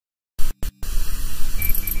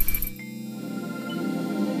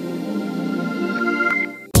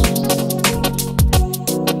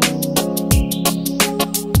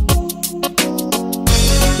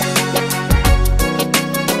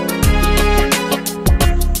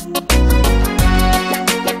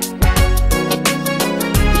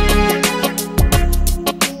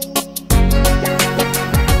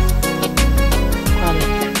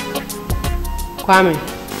Kwame.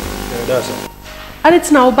 Yeah, that's it. And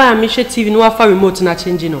it's now by a mission TV no after remote na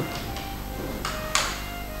changing no.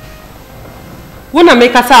 Wanna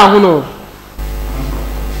make us out no?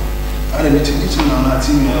 I didn't change it now, not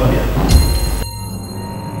TV earlier.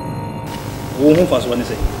 Who first one is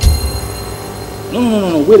saying?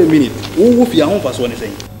 No, wait a minute. Who if your home first one is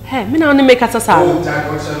saying? Hey, me now only make us out.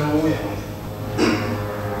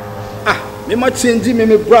 Me ma change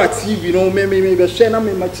me bra TV no me be share na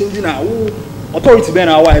me ma change na authority be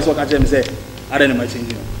na why so ka tell me say I don't ma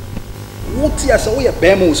change no what ya so we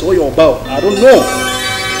be mo so you about I don't know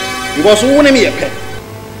because who name me a pet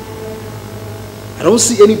I don't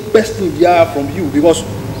see any best thing here from you because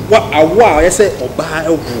what I say oba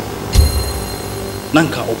ewu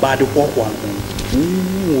nanka oba de kwakwa no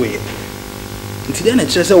we nti dey na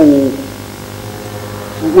kire say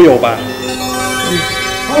we oba.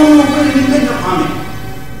 Oh, wait, you think of me?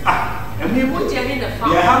 And we put you in the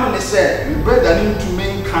farm. Yeah, how many said, we bred an into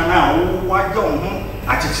main canal, why go home? I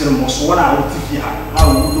teach them most 1 hour to fear. I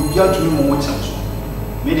will be able to know what chance.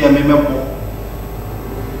 Maybe I may remember.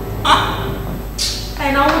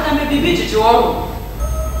 I know what I may be busy to all.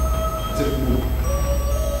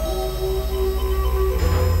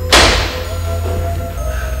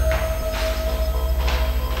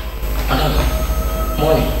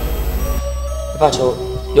 Morning. Pacho.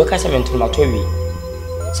 You can't say to my toy.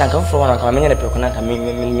 Sanka for one coming in a peck and I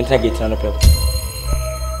mean, get on a peck.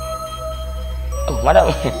 Oh,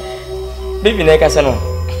 madam, baby, Nkansah no.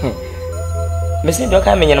 Missing don't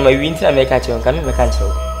come in my winter and make at you and come in my country.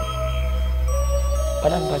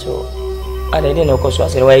 Madam Pacho, I didn't know because I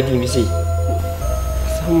said, why didn't you see?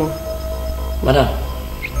 Some Madam,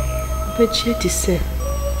 but yet is said,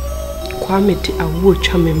 Kwame, I will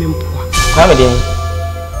charm a member. Kwame,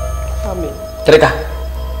 Trigger.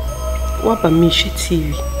 What about me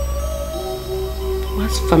TV?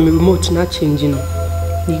 What's from the remote not changing? You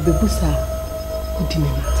be busa. Good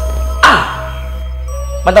dinner.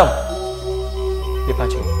 Madam.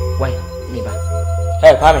 Departure. Why? Me ba.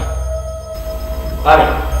 Hey, Kwame. Kwame.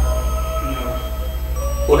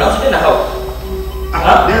 No. Now today na how?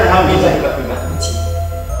 Then how me say?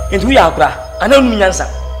 Into ya akra. Ana nu Nkansah.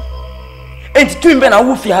 Enti tu mbe na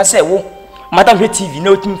wo fi ha say wo. Madam he TV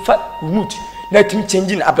na otim fa remote. Na team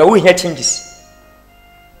changing abra we here changes.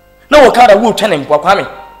 Na wo ka da wo twene mpo Kwame.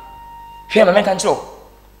 Hwe ma menka nchiro.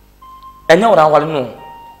 Enya wo na wale no.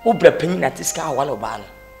 Wo bra panyi na tiska wale oba no.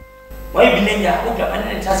 Why bi nenya wo bra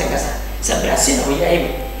panyi na tase Nkansah. Se bra se na wo ya emi.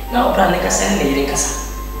 Na wo bra Nkansah na yire Nkansah.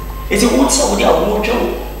 Eti wo tse wo dia wo twa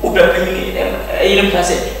wo bra panyi ni yire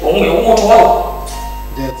Nkansah. Wo wo to wo.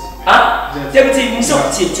 Jet. Deputy muso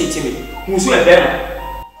tie me. Muso e be ma.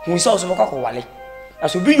 Muso so mo kwa wale.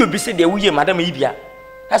 Aso bi yo bi se de wuye madam yibia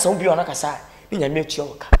asa wo bi ona kasa ni nyame atua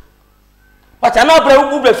wo ka wata na obra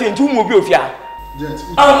wo bra fi ntu mu obi ofia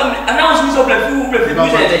announce muso bra fi wo bra fi bi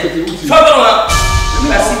se so ba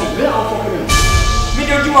na asi ni mi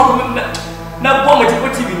de juma ko na bo mo ti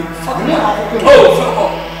TV ni oh so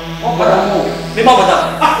me ma bota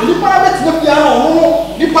ni para bet na bia no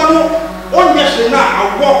ni pa no on ye na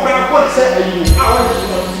awo pra ko se ayi awo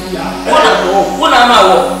wona ma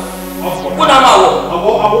wo Kuna mawo.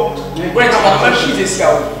 Wait, I'm she this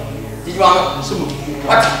year. Did you want to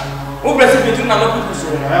what? Who bless you to not put so?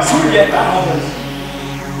 Suya.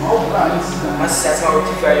 My sister,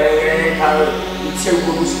 it's your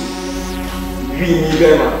goose. Greeny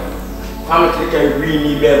Bema. Come take a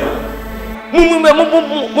greeny Bema.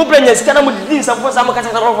 Mubren is kind of this of what I'm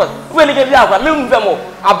catching over. When you get out, Mumvemo,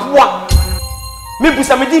 Abwa. Maybe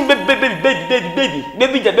some baby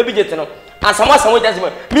jet. And someone does me.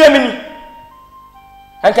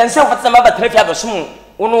 I can say what's the matter if you have a soon,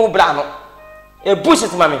 no brano. A bush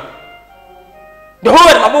it, mammy. The whole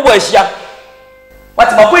of my boy is here.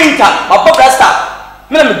 What's my way? My pop rasta.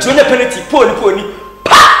 Madam Junior penalty, poor pony.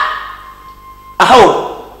 Aho!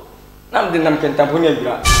 Nam the Namkan Tamponia.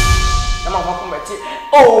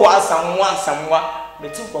 Oh, someone, the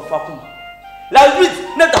tip of Fakum. Like it,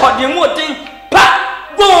 not the hot more thing. Pa!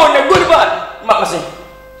 Go on a good bad, Mamma.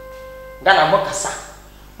 Gana Mokasa.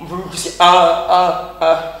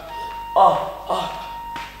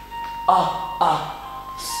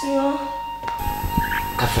 So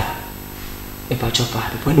Kafa. E pa chopa,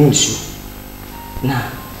 e pa nunsu. Na,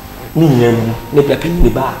 ni nyemu, ne bla pen ni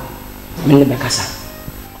ba. Me ne Nkansah.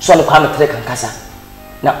 So le kwa me tre Nkansah.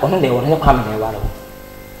 Na ono de wo ne kwa me wa lo.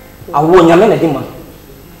 Awo nyame na di ma.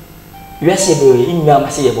 Wiase be inya ma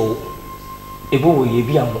se ye bo. E bo wo ye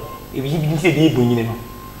bi amo. E bi bi se de bo nyine no.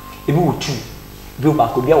 E bi wo tu. Bi o ba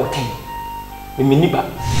ko bia wo ten. Me ni ba.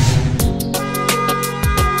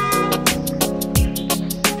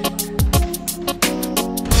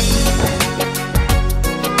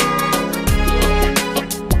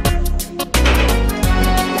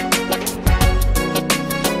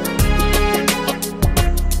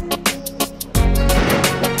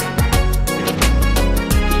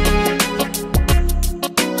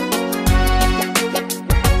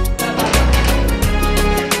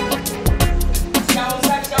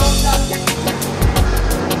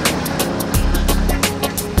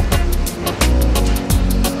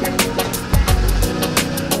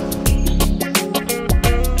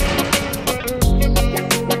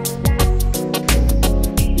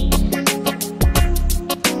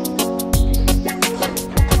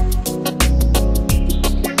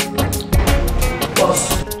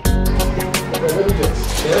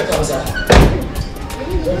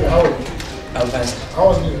 Nkansah. How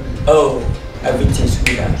was it? Oh, everything's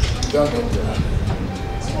good.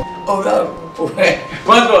 Oh, no.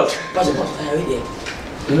 What was? What's it?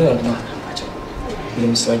 You know what?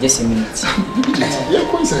 I'm sorry, just a minute. Yeah,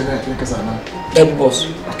 quite say that. That boss.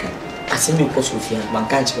 Okay. I send you post with you. Man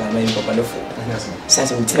can't you? I'm in Papa Lofo. Yes, sir.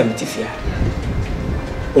 Since we tell me to fear.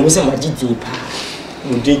 Almost a magic deep.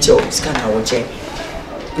 We did your scan our check.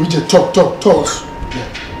 We just talk. Yeah.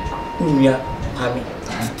 We are having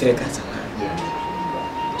 3 cats.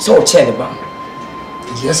 So, chair the bank.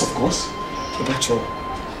 Yes, of course. But you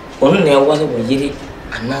only know what we did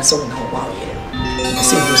and answer now. Wow, yeah.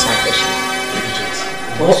 Simple question.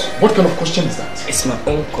 What kind of question is that? It's my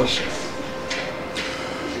own question.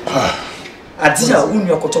 I did a woman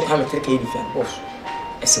who took him to take a different boss.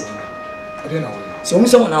 I said, I don't know. so,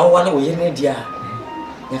 someone I want to hear an idea.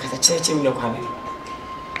 Like a church in your family.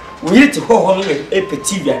 We need to hold on a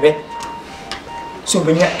petit so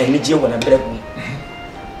when you're energy when I break me.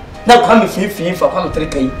 Now come if you for come to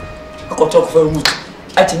take a talk for a week.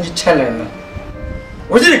 I change the channel.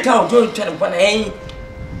 Was it a cow joint channel when I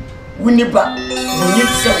we need back. We need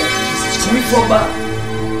some for back.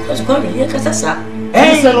 Because come here, Nkansah.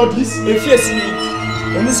 Hey, sell all this? If you see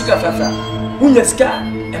a music affair, Unyaska,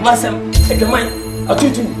 a massam, a command, a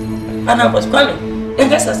tutu, and I was coming.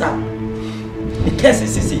 Nkansah. The case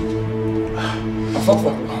is easy. A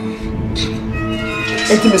football.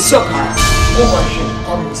 It is so hard.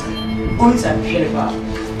 Oh, it's a shame.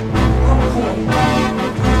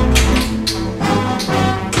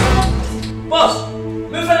 Boss,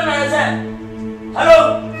 my friend and I said, hello.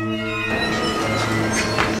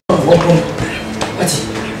 What's it?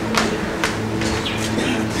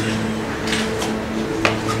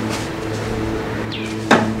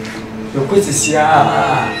 Your question is a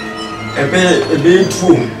bit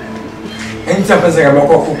true. Anytime I say I'm a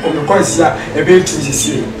bit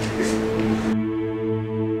true.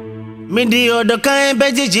 Midi odoka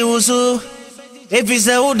beji wusu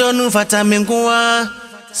efise udonu fata menkuwa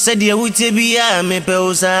said ye wuti biya me pe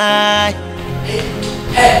usai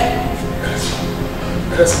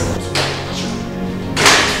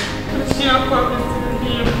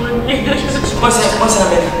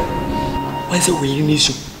What's the way you need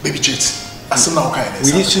to Baby Jet, I said now kind of.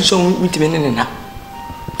 we need to show me to menena.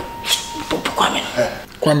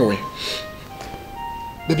 Come away.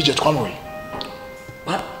 Baby Jet, come away.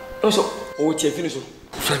 What? Also, oh, it's a finish.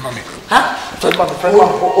 Friend mommy. Huh? Friend mommy.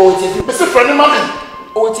 Oh, it's a Mr. Friend mommy.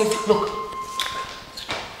 oh, it's a look.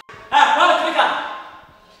 Ah, clicker.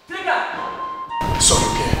 Sorry,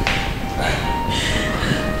 okay.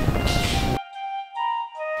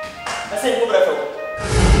 I say, go back.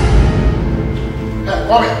 Hey,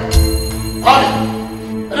 Kwame.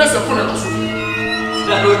 And that's the phone I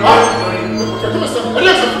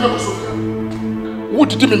what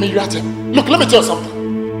did you mean? Look, let me tell you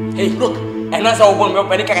something. Hey, look. And that's how one milk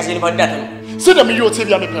can say about that. Say that me, you're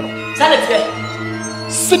TV on the panel. Send it here.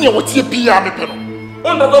 Senior, what's your PR on the panel?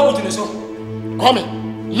 On the go to the show. Kwame,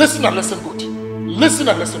 listen and listen good. Listen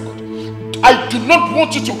and listen good. I do not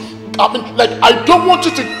want you to, I don't want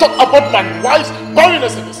you to talk about my wife's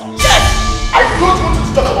barrenness in this house. Yes! I don't want you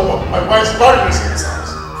to talk about my wife's barrenness in this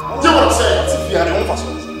house. Do you know what I'm saying?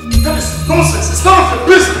 That is nonsense. It's none of your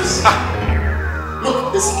business.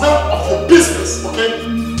 Look, it's none of your business, okay?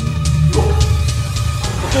 Look.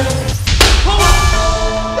 Okay?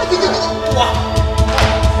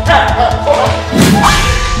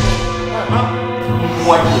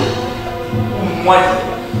 What?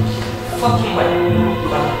 Fucking what?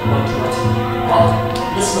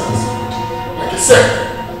 Listen. Like I said,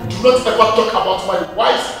 do not ever talk about my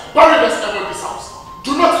wife's barrenness ever in this house.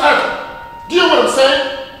 Do not ever. Do you know what I'm saying?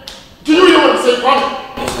 Do you hear what I'm saying, Kwame?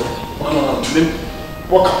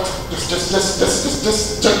 Walk out.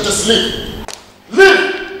 Just leave. Leave!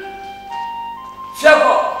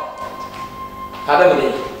 Fiako! Let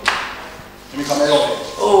me come here.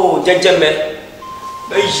 Oh, Jajame.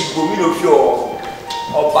 No, you should go in of your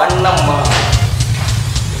Panama.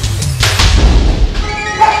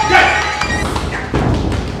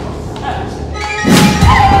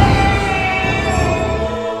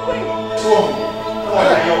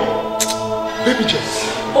 Baby Jet.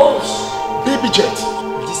 Oh, Baby Jet.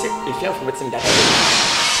 You said if you have forgotten that.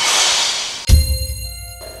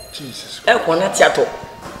 Jesus.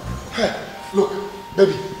 Hey, look,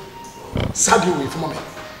 baby. Sad you away from me.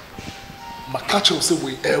 My catcher will say,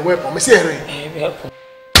 where from me say,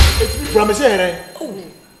 it's me promise, oh,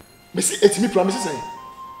 it's me promise,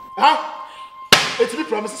 huh? It's me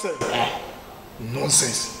promise,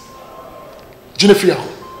 nonsense. Jennifer.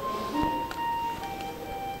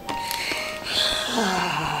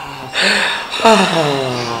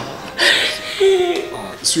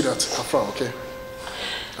 sweetheart, Afra, okay?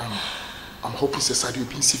 I'm hoping society will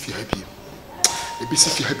be happy. You'll be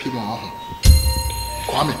happy, Mama.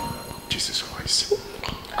 Kwame, Jesus Christ.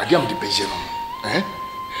 I am the Bajan. Eh?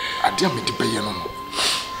 I am the Bajan.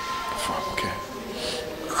 Afra, okay?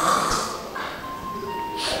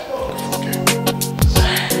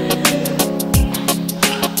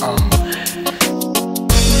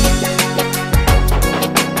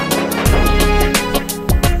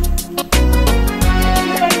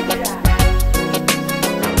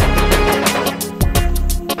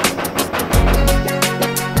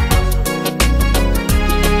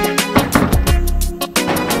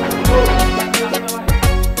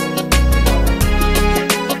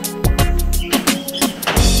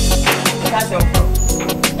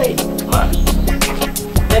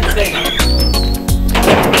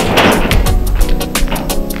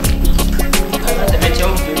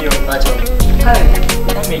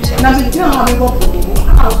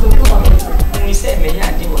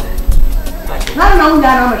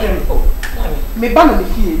 Me ban me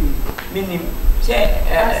fie ni. Minim. Say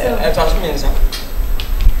transmission.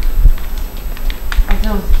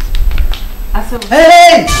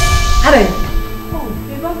 Hey! Hare. Oh,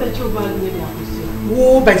 me ban be choba ni ya kusi.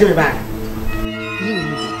 Wo be je me ban.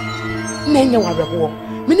 Na nya wa rebo.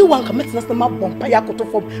 Me ni wan ka metna sama bompa ya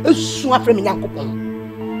kotofom esu afre me nyankopon.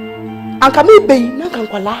 Anka me be na kan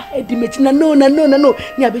kwala edi meti na no ni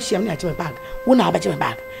abehia me na je me bag. Wo na abeje me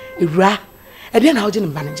bag. Ewura. E de na wo je ne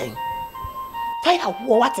ban njen. Fire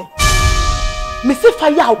war what? Me say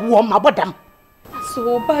fire war my bodam.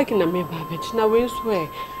 So back na me babet na we swear.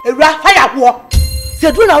 Ewura fire war.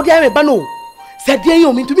 Se dru na wo dia me ba no. Se dia yi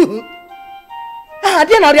o mi ntumi hu. Ah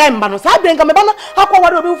dia na wo dia me ba no. Sa brenka me ba no akwa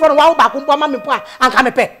wade obi fo no wa ba ko mpo ma me po anka me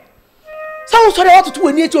pe. Sa wo so re wo tutu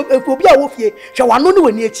wani echi obi a wo fie. Hwe wano ni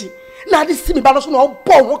wani echi. Na ade si me ba no so na wo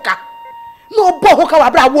bo ho ka. Na wo bo ho ka wa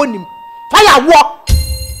bra wo nim. Fire war.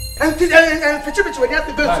 Anti fichi wani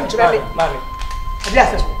ase be su chire me. Mami.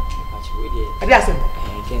 Adiasem.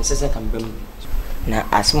 Nkansah kan bam. Na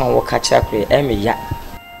asma wo ka kira kure me ya.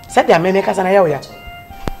 Said ya me kasa na ya wo ya.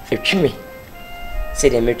 Etwi me.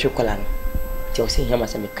 Said ya me twi kola no. Ti o se hia ma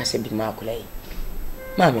se me kasa bi ma kola yi.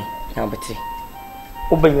 Mami, na beti.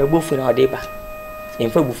 Wo ban ya bofu na ode ba.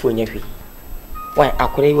 Emfa bufu nya hwi. Wan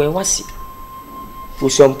akore yi wasi. Wo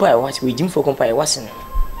sompa e wasi, we jimfo kompa e wasi no.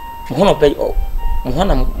 Mo hono pe mo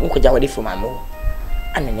hono mo ko ja wade fu ma me wo.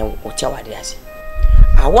 Ananya wo tia wade ase.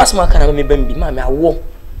 Awas ma kana me bambi ma me awo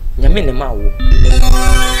nyame ne ma awo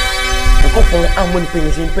ko amoni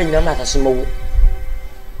penyi na taso mawo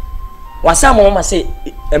wasa ma se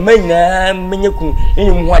emanyina menyaku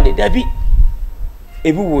enyum ho ade dabi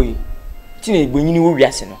ebi woyi ti na egbonyini wo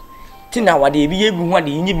wiase no ti na wade ebi ye bi ho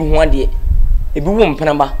ade nyi bi ho ade ebi wo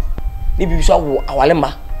mpena ba ne bi so awo awale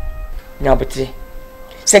ma nya betre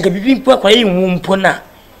senka bibi mpo akwa yi wo mpo na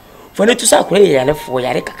fo ne to sa akwa ye yale fo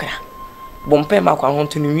yare kakra bompe ma kwa ho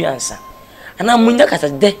tunu wi ansa ana munya kasa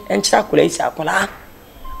de enchira kola isi akola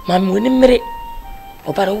mami woni mere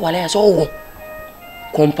obara wala ya so wo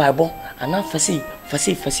kompa bo ana fasi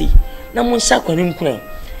na mun sha kwa nkun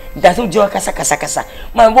da so jo kasa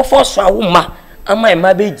ma bo fo so awu ma ama e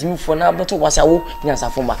ma be jim fo na boto wasa wo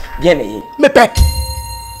nyansafo ma bia na ye mepe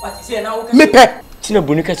wati se na wo mepe tina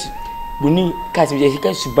boni kasi je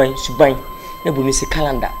hika suban na boni se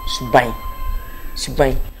calendar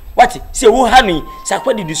suban wati se wo hanu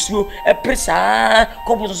sakwa di dusuo e presa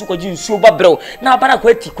kopo so ko ji nsuo babrew na abana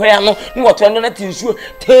kwa ti kwa no ni woto no na ti nsuo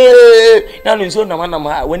te na no nsuo na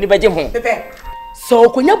manama wani beje ho pepe so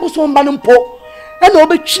konya buso mba no mpo e na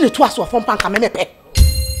obetwi ne to aso afo mpa nka mepe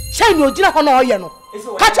sai ni ogina ho na oye no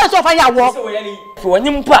ka cha so fa ya wo fo wani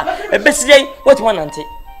mpa e besire wati wanante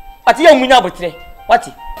wati ya munya abotre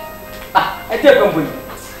wati e te kan boyi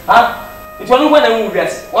it wonu gwa na wu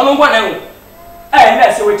wiase wonu gwa na wu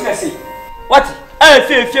na se wetin say what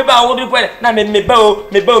fe ba wo do na me ba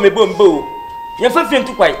ye fe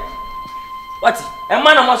ntu kwai what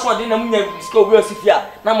ma na mo so de na munya ska obi osifia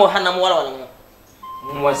na mo ha na mo wala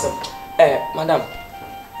mo wasa madam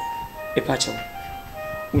epacho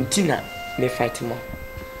untina me fight mo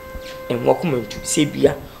enwo ko mantu se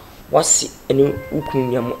bia wasi ene ukun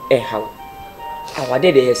nyam hawo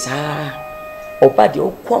awade de sa obade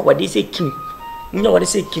okwa wade se kim nya wade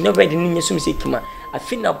se kim na bede nya sum se kim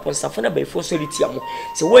afina ponsafo na ba ifo soliti amo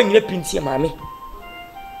se wo nyina pinti maame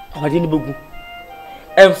awade ne begu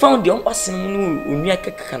found the onkwasem no onua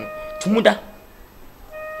kekeka no tumuda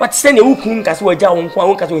what say ne ukun kase waja won kwa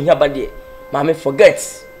won kase ohia bade maame forget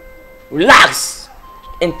relax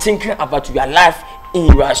and thinking about your life in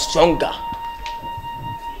you are stronger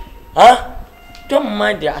don't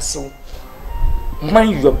mind the hassle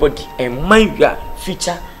mind your body and mind your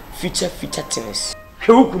future things.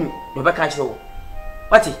 Hewukunu no be kan chiro.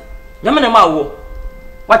 Wati? Nyame na ma wo.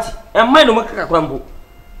 Wati? And mind no makaka kwambo.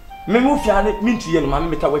 Me mu fia ne mintuye no ma me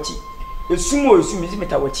meta wachi. Esumo mi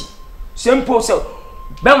meta wachi. Simple so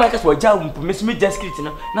be ma kasa waja umpu me sumi descript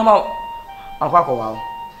na ma akwakọ wa.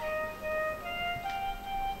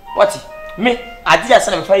 Wati? Me adi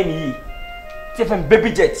asa na me fa yi yi. Stephen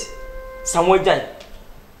baby jet. Somewhere jan.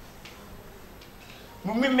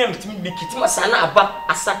 Mummy mem to me kitima sana aba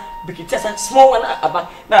asa bikiti asa small one aba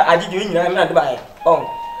na adi de nyina me na de ba oh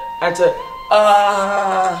ante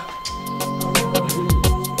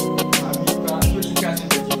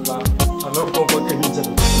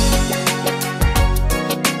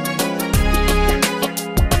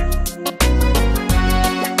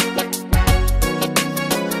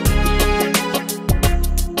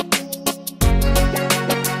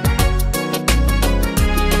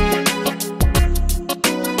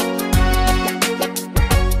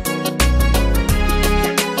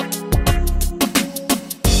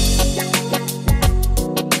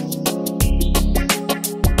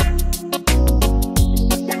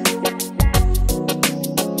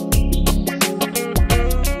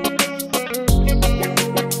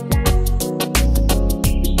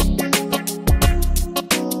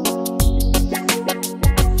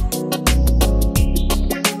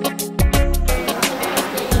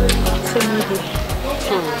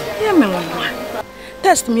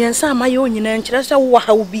test me and some my own and just a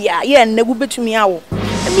wow be a year and never bet me out.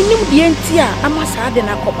 I mean, the NT, I must have an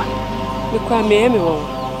acoba. You call me anyone.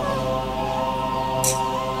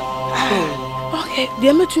 Okay,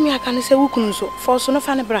 dear me to me, I can say, Wukunso, for son of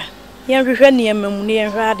Anabra. Yan Reni and Mamuni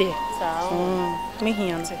and Radi. Me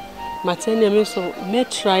here. Matania me so me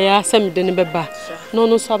try some denibeba. No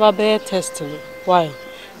sababe testing. Why?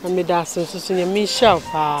 I made that since me shelf.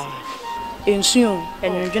 In soon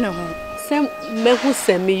and in general. Me who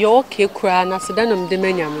send me your cake cry na sedanum de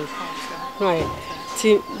menyame. Right.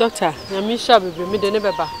 Ti doctor, nyame sha bebe me de ne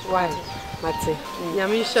beba. Why? Mate.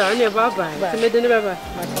 Nyame sha na bye bye. Ti me de ne beba.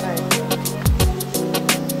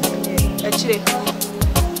 Actually.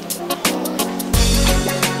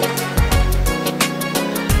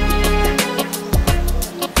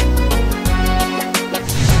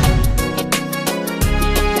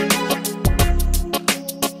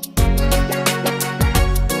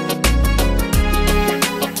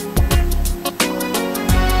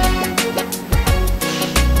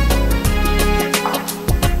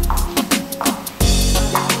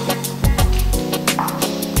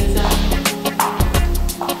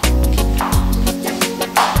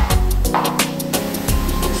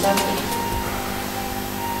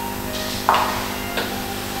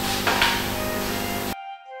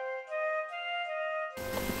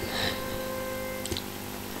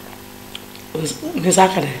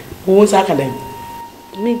 Nkansah, who is academic?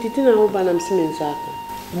 Me did not know Banam Simmons.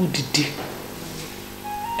 Who did it?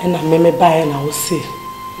 And I may buy and I will say,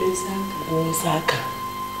 Nkansah.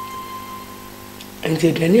 And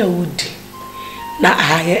the Daniel would not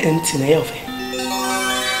hire empty of it.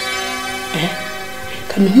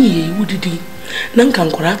 Come here, would it? None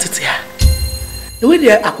can correct it here. The way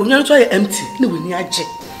they are, I could not try empty, no, when you are jet.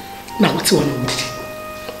 Now, what's one of it?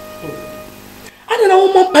 I don't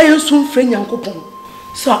know what my soon friend Agyapong.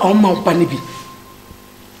 So on my panibi.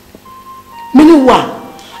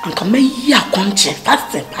 Meanwhile, and come here, conscience,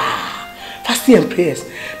 fasting and prayers.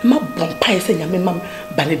 My bumpire saying, Mamma,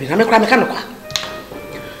 Banibi, I'm a mechanical.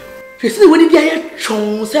 You see, when you are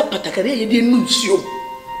shown, said Patacare, you didn't lose you.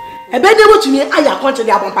 I bet they watch me, I are conscious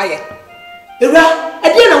of bumpire. I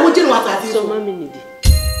didn't know what you want to so, Mammy.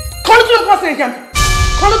 Call it to a person,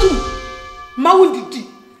 call it to Mount.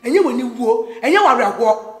 And you when you walk, and you are a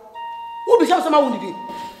walk. Who becomes some wounded?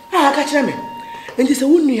 I catch them. And this a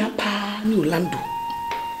wound pa new lando.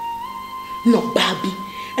 No, Barbie,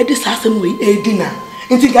 and this has some way a dinner.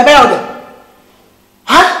 And think about them.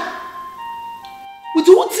 Huh? Would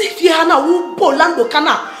you see if you have now who poor lando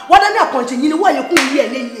cana? What am I pointing in why you couldn't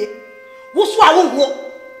hear? Who swallow walk?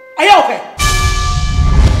 Are you okay?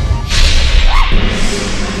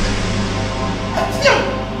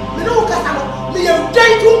 You know, Kasama, me are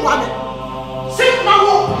dying to woman. Sit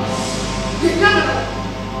now.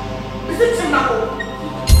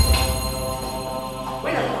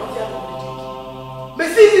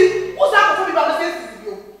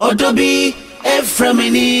 Odobi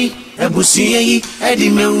Eframini Ebusiye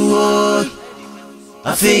Edimewo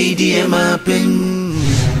Afeidi Emapen.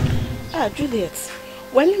 Juliet,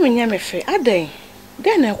 when you nyame fe aden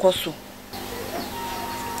den e koso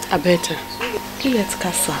abeta Juliet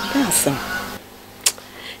kasa asem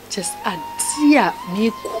just a dear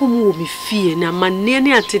me come me fear na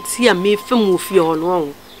manene atetia me fem ofie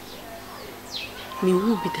ono me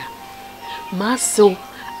wu bi da maso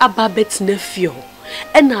ababet na fio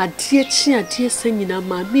e na ade chi ade sanyina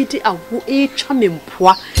ma me di awo e twa me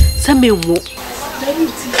mpoa se me wo Daddy,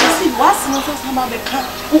 see what's not so sama be ka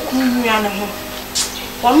ukunu ya na ho.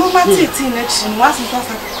 Ono ma tete na chi what's not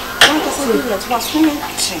so. Nkansah do let was no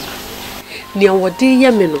chi. Ni awode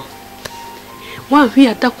ye me no. Wa hwi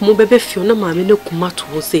adakomo bebe fio na ma me na kuma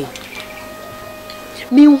to se.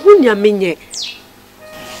 Mi hu nya menye.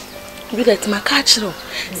 Bi that ma ka chiro.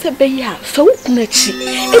 Se be ya fa ukuna chi.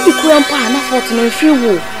 E bi kura mpa na fort no free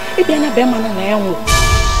wo. E bi na be ma na ya wo.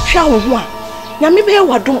 Hwa wo ho a. Nya me be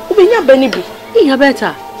wadon. Ubenya ba ni bi. Iya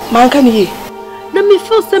better. Manka ni. Na me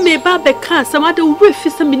feel say me ba be can some other way fi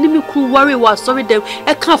say me ni me ku worry was sorry them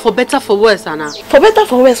e can for better for worse ana. For better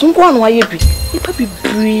for worse nko anu aye bi. Ipa bi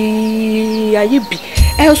bri aye bi.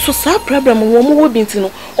 E so sa problem wo mo bi nti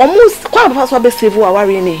no. Omo kwa ba so be save wa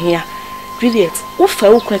worry na hia. Juliet, wo fa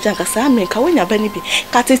wo kuna janka sa me ka wonya ba ni bi.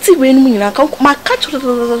 Ka teti we ni nyina ka ma ka chu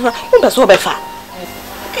wo be so be fa.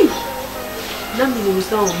 Na me wo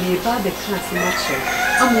so me ba be can say much.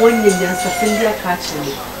 Am wonye nyansa sendia ka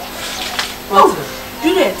chile. Oh,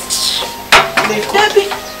 Juliet.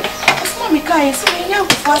 Debbie. Asma mi kai so nya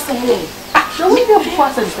bufa asem. Ah, so we nya bufa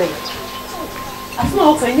asem say. Asma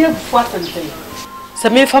o kan nya bufa asem say. Se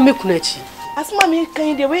me fa me kunachi. Asma mi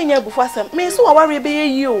kan de we nya bufa asem. Me so aware be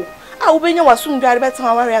yi o. Ah, wo be nya wasum dware betan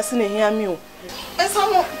aware ase na hia mi o. Esa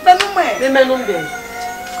no be no me. Me me no be.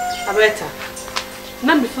 Abeta.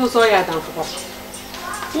 Na me feel so ya dan for papa.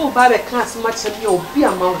 Wo ba be kan asma chem ya obi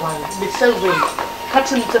amawa. Me say we.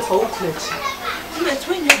 Catch him to for uklet. Let's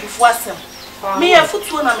win you before some. Me a foot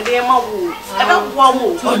one and they ma wo. I don't want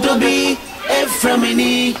more. Odobi,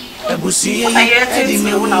 Eframini, Abusi,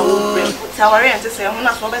 me when I will. Tower and to say, I'm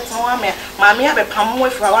not so better. Mammy, I be palm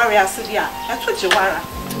away for our area. I told you, Wara.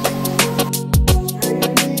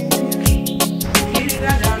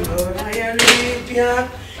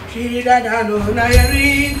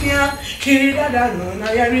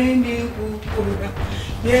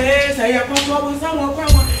 Yes, I have got someone.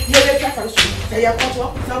 Yellow traffic. Say I got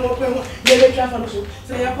someone. Yellow traffic.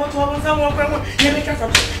 Say I got someone. Yellow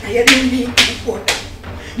traffic. I had in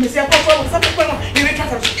Miss Akyere someone. Yellow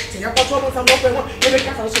traffic. Say I got someone. Yellow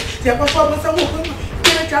traffic. Say I got someone.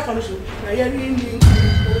 Yellow traffic. I had in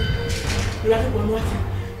you have one more thing.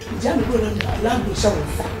 Jam go on land with someone.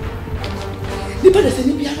 The better than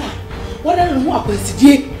Nibiana. What I don't want to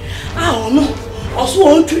see. I don't know. Also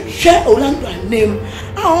want to share Orlando name.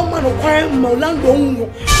 Our man acquiring Orlando. You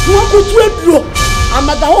want to do I'm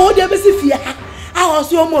at the whole day. I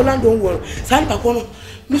was your Orlando world. San Pacono.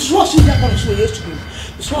 Miss Ross is that so yesterday.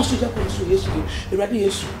 Miss Ross is that so yesterday. The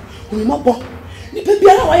radiation. We mock bomb. The baby,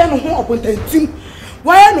 I am no more team.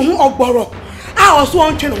 Why am I no borrow? I also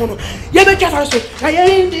want to know. You make us. I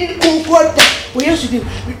ain't in court. We used to do.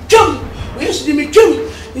 We jump. We used to do me jump.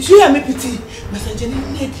 You see, I make pity. Messenger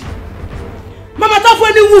need. Mama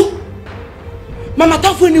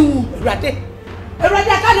tafu ni wu rade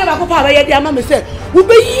aka de ba ko pa ba ye dia mama say wo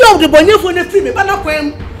be yi of the bonyefo na free me ba na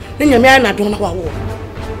kwem na nyame ana don na wa wo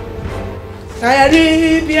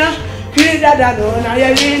ayari bia kiri dada no na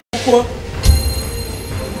ayari ko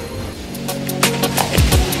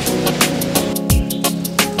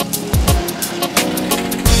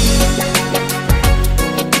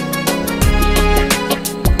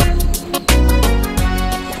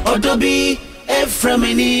Odobi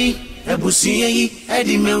Eframini, Abusi,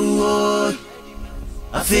 Edimewo,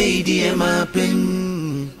 a fade my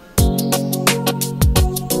pen.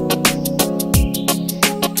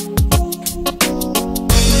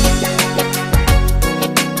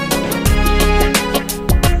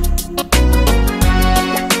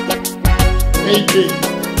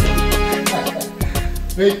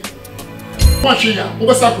 Hey, watch here,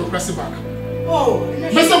 what's up, progressive back? Oh,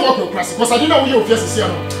 Mr. Walker, because I didn't know you were just a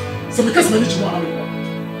so because many Jumana,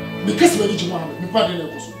 because many Jumana, me pardon a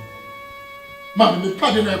cosu. Mamma, me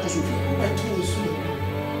pardon a cosu. I told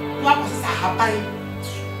you, what was a happy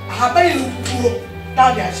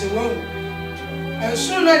down there, she won't. And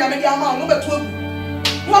soon I made your mouth number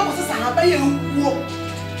 12. What was a happy walk?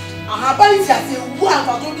 A happy is as a one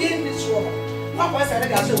for to be in this room. What was I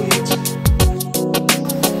got away?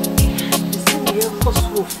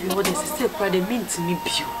 What is it? Pride mean to me,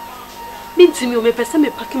 Pew. Mean to me, me person me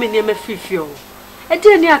pack me near me free fuel. I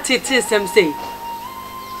didn't hear it some say.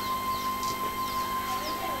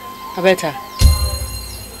 Abeta.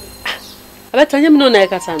 Abeta, you know,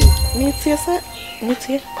 Nkansah. Me tia sir, me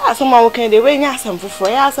tia. Asama wokan de we nya asam foforo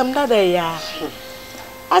ya asam dada ya.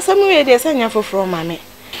 Asam we de sanya foforo ma me.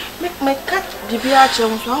 Me cat Dibia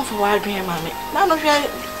Chum for wild dream, mammy. None of your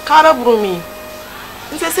car broomy.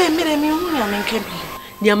 Say, Mire me, I can be.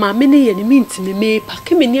 Near my mini and mean to me,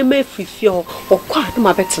 pack him in your may free feel or quite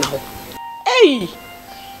my bet now. Hey!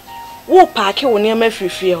 Wo pack you near my free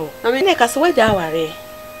feel. I mean, like us away down.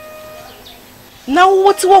 Now,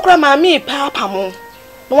 what's walk around my papa mo?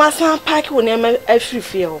 No one san pack you near my free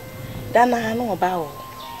feel. Then I know about.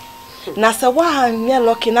 Nasa one near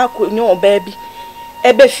locking up with your baby.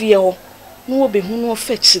 Ebe feel. No be who no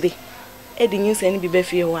fetch thee. Edding you send be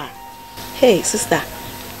feel. Hey, sister,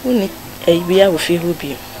 who need a beer with you will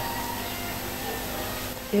be.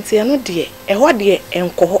 Inti ano dear, a what dear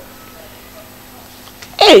and co.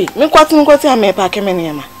 Hey, me quite a me pack a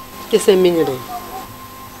meniama. Yes, a minute.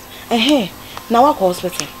 Eh, now I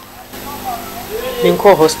hospital.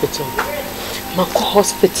 Menko hospital. Mako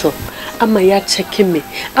hospital. Amaya checking me.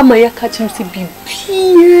 Amaya catching to be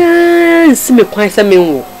bien. See me quite a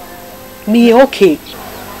meal. Me okay.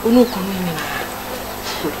 Uno coming.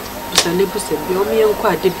 The neighbors said, "Be on me and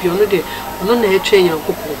quite did beyond the day. No, I train your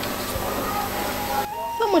couple."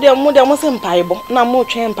 Some of them mustn't piebble. No more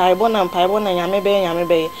train piebble and piebble and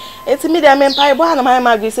yammy. It's me that men piebble and my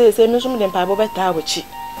mother says, "Say, Miss Woman piebble better with she."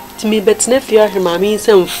 To me, but nephew, her mammy,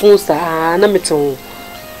 some fools are nameton.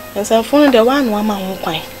 And some phone the one who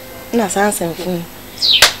quite. No sense and phone.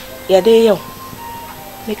 Yeah, they yo.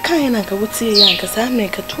 The kind of would see young because I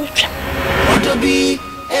make a twitch. What to be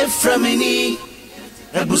a framini?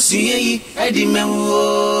 Ebusiye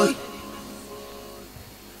edimewo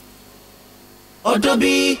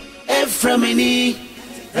Odobi eframini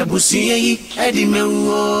Ebusiye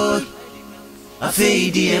edimewo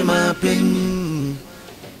Afeidi emapen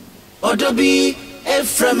Odobi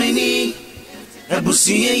eframini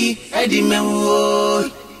Ebusiye edimewo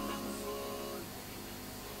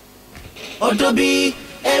Odobi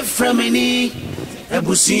eframini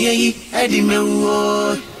Ebusiye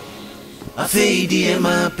edimewo Afeidi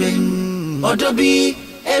emapen Odobi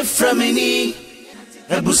eframini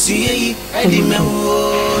Ebusiye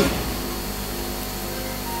edimewo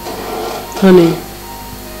Honey.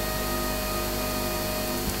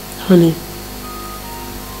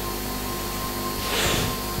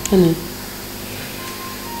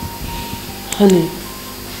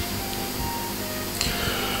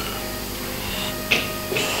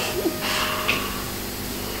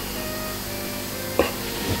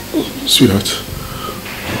 Sweetheart,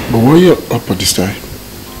 but why are you up at this time?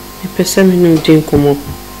 The person who didn't come up.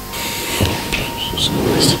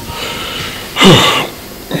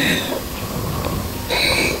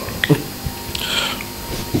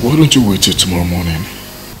 Why don't you wait till tomorrow morning?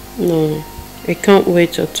 No, I can't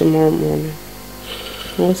wait till tomorrow morning.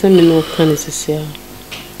 What's I mean, no can is here.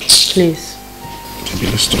 Please. Maybe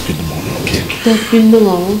let's talk in the morning, okay? No, I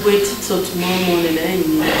won't wait till tomorrow morning.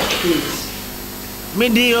 Please. Me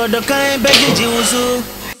di odo kan beji wusu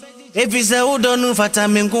efise udonu fata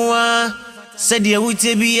menkuwa said ye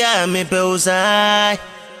wuti biya me pe usai.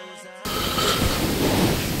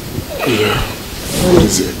 Yeah. What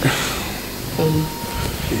is it?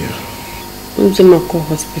 Yeah. I'm to Mako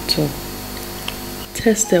hospital.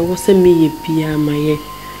 Test wasn't me biya my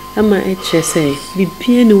ama HSA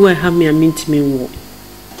be anywhere have me a mint me wo.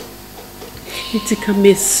 It can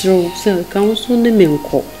be so council ne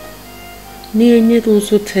menko. Near yet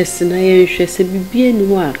also test and I say be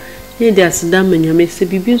anywhere. Near there's damn and you say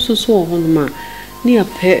be so on ma near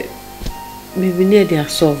pet maybe near their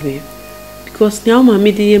solving. Because now my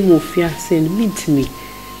medium mafia saying meet me,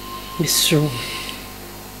 Miss Rowe.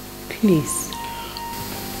 Please.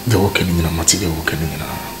 The walking in a material walking in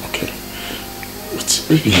okay. But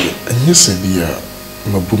maybe and yes,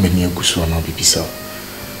 my booming near Guswana be so.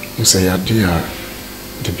 You say, I dear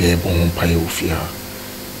the be able to pay off ya.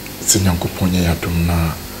 It's in Yankoponia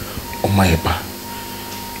Yadumna or my ba.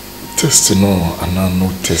 Test no and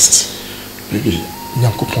no test. Baby,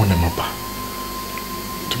 Yankopone maba.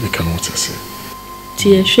 To be can what I say.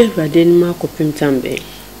 Tia chef, I didn't mark up him tambe.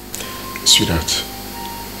 Sweetheart,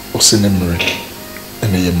 what's in memory?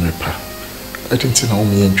 And I am repa. I didn't know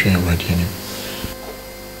me and train right here.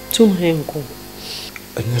 To my uncle.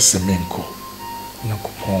 And yes, a menko.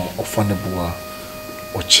 Yankopon or Fanabua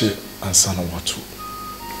or Che and Sana Watu.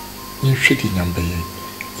 You should in Yambe,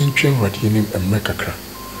 in train right here and make a crack.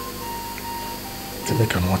 To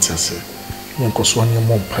make an what I say. Yankoswanya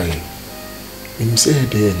mom pie. When you say a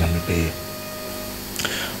day in Yambe,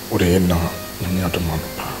 or the end now, any other man.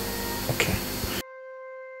 Okay.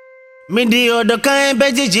 Midi odo kan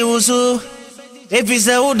beji wusu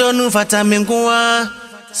efise udonu fata menkuwa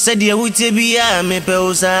said ye wuti biya me pe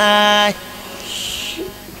usai.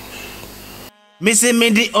 Missy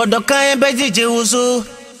midi odo kan beji wusu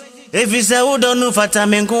If you say who don't know fata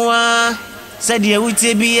menkuwa, said you would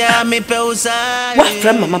be a me pelsa. What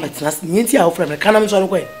friend, Mamma, but that's Ninty, our friend, can I so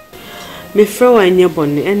away? Me throw in your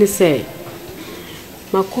bonnet and say,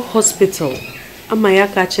 Mako Hospital, and my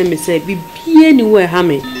catch me say, be anywhere,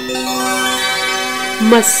 hammy.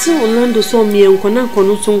 Masu Orlando saw me and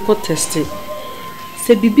Konakonusonko tested.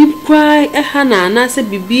 Say, Bibi cry a hana, and I said,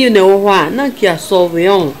 Bibi in a wa, Nakia solve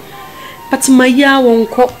young. But my ya won't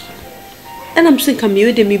cook. And I'm saying, come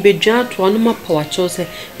here, me be jar to one of my power chose,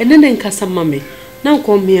 and then Nkansah mammy. Now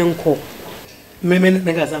call me uncle. Memen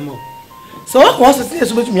Nkansah. So what was it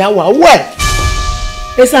to me? Well,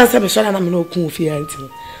 it's answer me, so I'm no cool fear.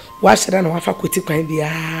 Why should I know if I could take my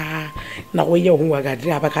dear? Now, when you who I got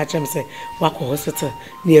there, I catch him say, walk hospital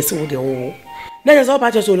near so the wall. Then there's all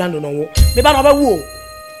patches of land on the wall. Maybe not a woo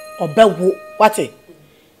or bell woo. What's it?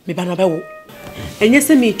 Maybe not a woo. And yes,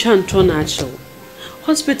 me chant to natural.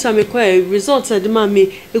 Hospital me quite results at the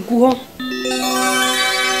mammy, a go.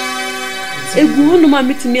 A go no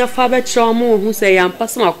mammy to me a father charmo who say I'm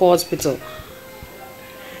passing my hospital.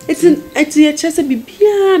 It's a chest be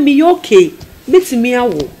me okay. Makes me a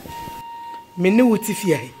woo. Me know what if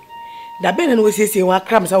you that Ben and we say what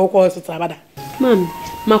cramps I will call us to Tabada. Ma'am,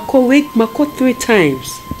 Mako wake Mako 3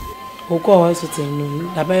 times. Who call us to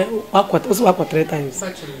that Ben walk 3 times.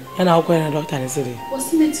 And I'll call a doctor and say,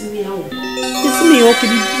 what's it to me? It's me okay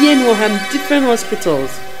be in different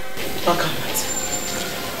hospitals. Welcome.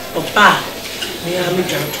 Opa, me am a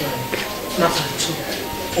gentleman. Not to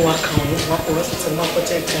welcome, what was it not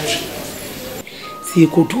protect. See,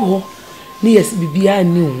 go to yes, be a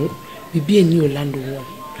new, be a new land war.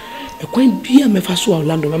 A quaint beer me for so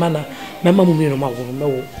land of manner, my mamma no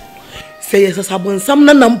more. Say yes, I want some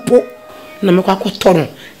nampo, Namako Tono,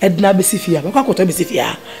 Edna Bessifia, Macako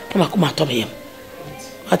Bessifia, Tamacoma Tommy.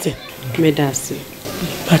 What's it? Medasi.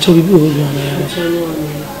 But we will be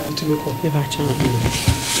on to be called never chance.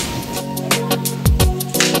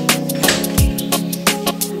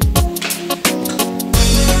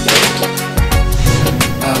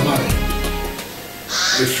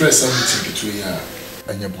 The first meeting between you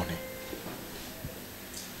and your bonnet.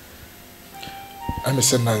 I'm a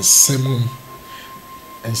son and Simon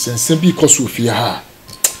and Sensibi Cosufia.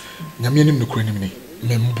 Yamianim no cranimini,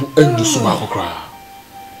 Membu and the Subaco cry.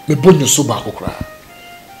 Me bonyo Subaco cry.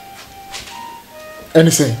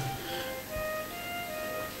 Anything,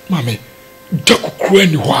 Mammy, Jaco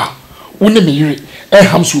Cranny wa, only me a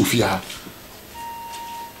ham Sufia.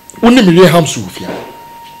 Only me a ham Sufia.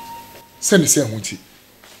 Send the same with you.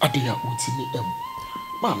 Adia unti me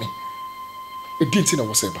Mami, e dinti na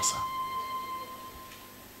wo se basa.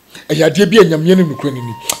 E ya de bia nyamye no nukran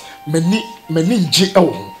ni. Mani nje e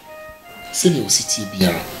wo ho. Se ne ositi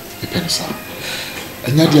biara e pensa.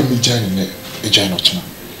 Anya de me jane ne e jane no china.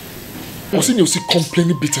 O se ne osi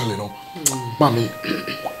complain bitterly no. Mami,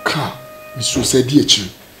 ka mi so se di echi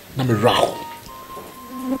na me raho.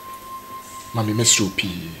 Mami me stropi.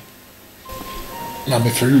 Na me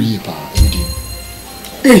feri yi pa ndi.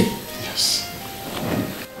 Hey! Yes.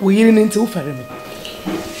 We are into Fermi.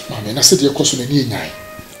 Mamma, I said your cousin in ye.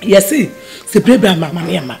 Yes, see, Brabra, Mamma,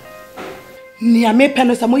 Yama. Near me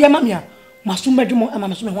penos, Amoya Mamma, Masuma Dumo, and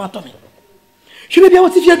Masuma Watomi. She may be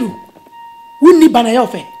what if you do. We need banana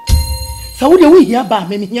offer. So would you hear about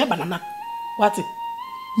me here banana? What?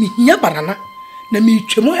 Me here banana? Na me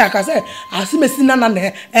chemoya can say, I see me sinana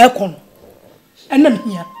and aircon. And then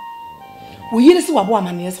here. We hear see what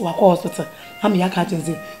woman is what hospital. I'm your catching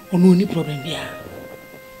no any problem there.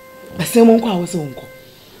 The same uncle was uncle.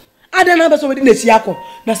 I don't know so in the Siako.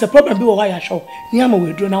 That's the problem be why I show. Niama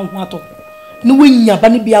will draw now what. No win ya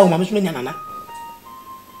bunny be our mamma's nana.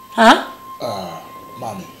 Huh?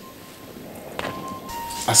 Mammy.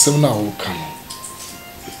 I said now will come.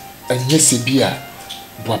 And yes, beer,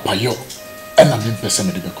 Buapayo, and I'm in person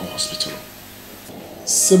at the medical hospital.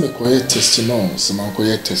 Some quiet testimony, some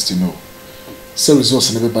unquiet testimony. So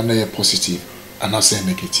results never banner positive and not say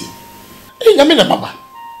negative. Hey, I mean a baba.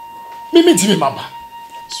 Me mean to be mama.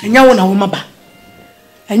 And you want a maba.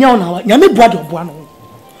 And you know, Yami brother of one.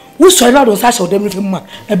 Who saw out of us or them with him, a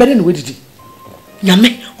better than we did.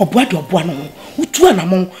 Yami or brother of one. Who two and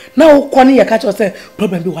among now, Connie, a catch us a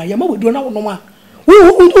problem be why Yama would do now no more. Who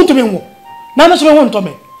want to be more? None of us want to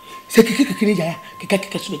me. Say, Kikaki,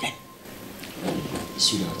 Kikaki, sweetheart.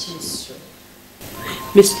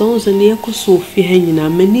 Miss Stones and the Uncle Sophie hanging a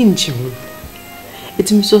meninja.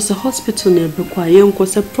 It was a hospital near Require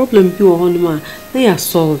was a problem you on man. They are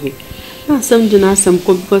solving. Now some do not some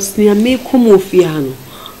because near me come off Fiano.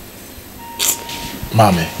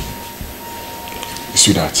 Mammy,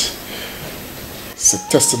 sweetheart. It's a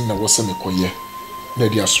testimony that was a coye.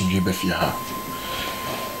 Lady Asum Befia.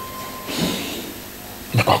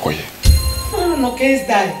 Mekwakoye. No case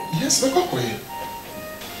die. Yes, Mekwakoye.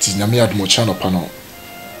 Tinyami admochano pano.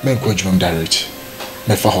 Menko jumam direct.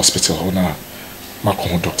 Mefa hospital ona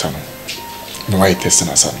mako doctor no. No why testing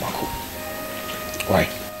asan mako. Why?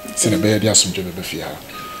 Sine be dia sumje be fia.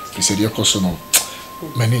 Fi se dia koso no.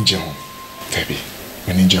 Meninje ho. Tebi.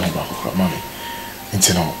 Meninje ho ba ko mami.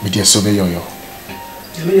 Intino me dia so be yoyo.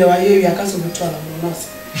 Me dia wa ye ya kaso me twala no nurse.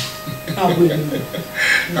 Maybe yeah,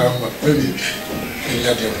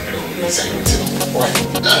 why?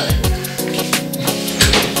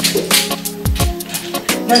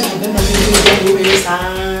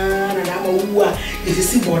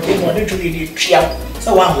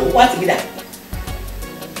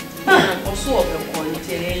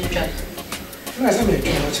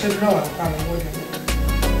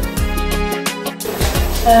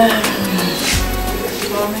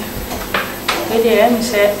 Ede am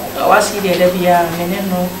say wasi de da bia mene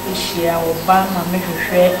no ehia oba ma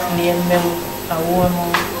mehwehwe ne mmem awo no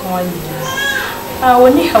wanya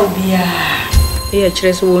woni ha bia e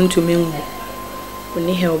kire so wontu menwu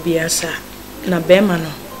woni ha bia sa na bema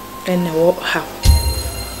no ene wo ha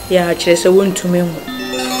ya kire so wontu menwu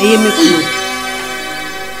eye meku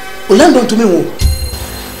Orlando to menwu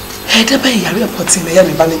e da ba yare airport na ya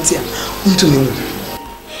me Valentia wontu menwu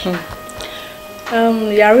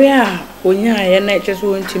yare a onya ya na echeso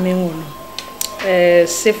wontimi hu no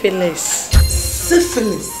syphilis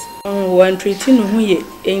one treating no hu ye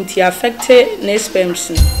enti affected na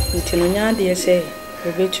sperms enti no nya de say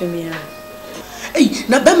obetumi a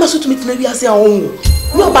na be ma so tumi tena wi ase a won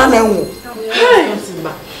wo ba na hu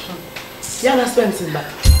ya na sperms ba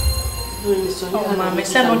ma me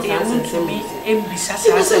say no de wontumi embisa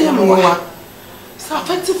sa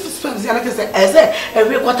affective sperms ya like say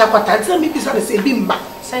every quarter tell me bisa say bimba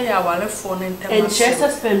say ya wale for na ntem and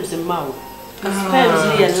chest sperms in mouth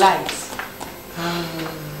sperms in lives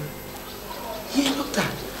yeah doctor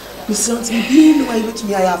me sounds me no why bet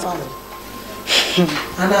me aya fa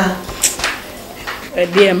ana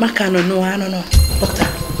de maka no no ano no doctor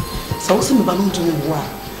so wo se me ba no ntumi wo a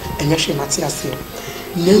enye hwe mate ase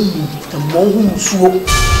na mu ta mo hu musuo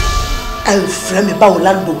al frame ba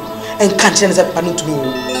Orlando Nkansah is a panel to me.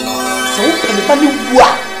 So,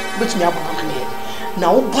 which me up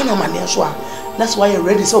now, Bonamania Shua. That's why you're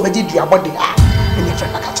ready. So, but did your body and your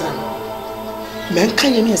friend Akatan. Men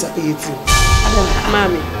can you as a pay through?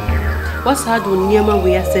 Mammy, what's hard when near my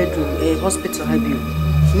way I said a hospital have you?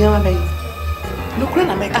 Near my no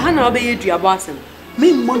crana make a hand obey you about him.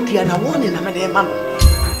 Me, Monty, and a warning, I'm a man.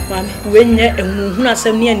 When you're a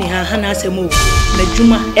Munasem near Hannah Semu, the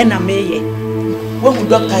Juma and a may. When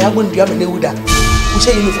doctor I won't be able to do that. We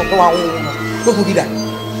say you for power. What would be that?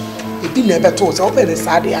 It didn't ever told us over the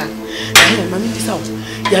Sadia. Mammy, this out.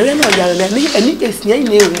 Yarena, and it is near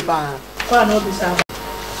you. Quite not be sad.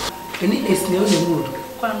 And it is near the wood.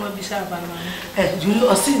 Quite not be sad. You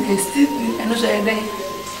are still another day.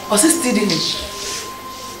 Or still in it.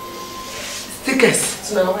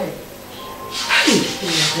 Stickers. No way.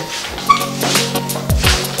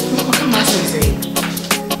 What can I say?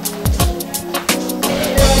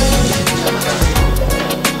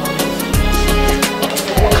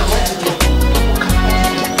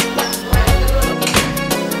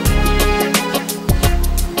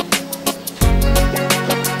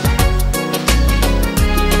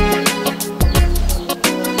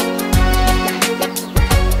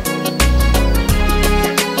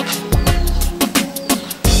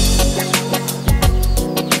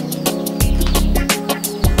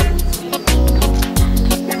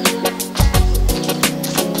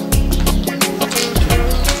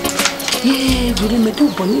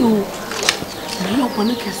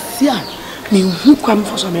 Me who come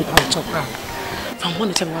for some part of her. From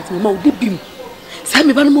one time, what my mouth did beam.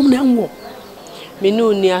 Sammy Van Mum and walk. Me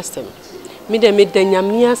no near them. Me de made the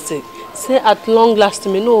Yamiase. Say at long last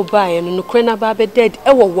me no buy and no crana baby dead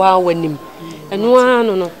ever wow when him. And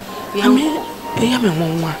one no. Yammy,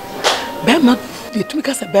 Yammy, Bema, the two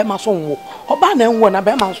cast a Bema song, or Ban and one a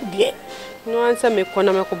Bema should be. No answer me,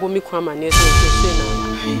 Conamacobo, me crama near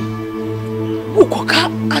who could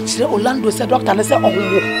actually Orlando said, Doctor, and I said, oh.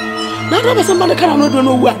 Now there was somebody cannot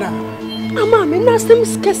know where. Mamma, me na some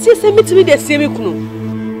scarcely send me to be the same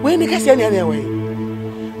canoe. When they can say anyway.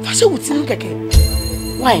 Fashion would seem like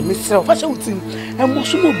why, Mr. Fashion would seem and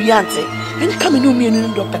Mosumo Biante and coming to me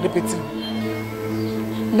and Doctor Deputy.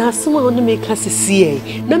 Now, someone only make us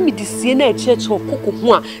see, not me the Siena church or Coco,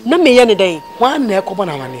 not me any day. One near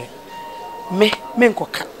Cobana. Me,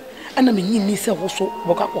 Mencoca, and I mean, Miss also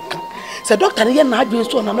Boca. Said Doctor, and I been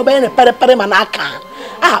so and nobody in a paramanaka.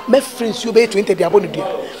 Ah, my friends, you be 20 the abode.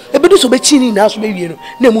 The bed is so be chini now, so maybe you know,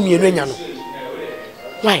 no mummy and Renyano.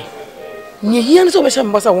 Why? Nye here so be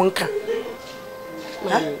sham bossa wonka.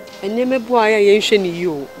 Enye mebu aya ye hwe ni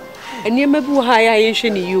yo. Enye mebu aya ye hwe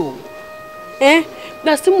ni yo.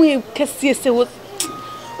 Na simu kese se wo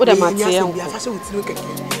da mate ya.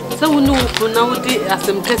 So we know na wo di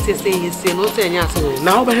asem kese se yesi no se nya asem.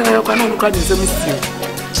 Na wo be hwe kwa na no kwa nsem si.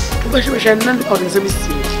 Wo be hwe na no nsem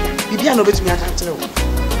si. Bibia no betumi aka tere wo.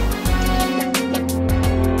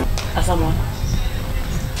 Asama.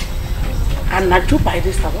 And not to buy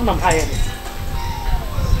this stuff, I'm hired.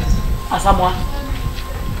 Asama.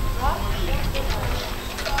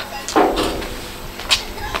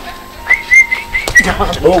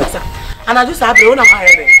 Oh, and I just have to own a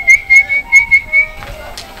hired.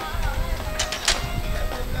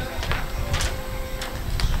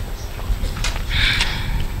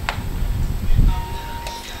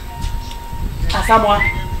 Asama.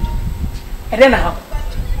 And then how?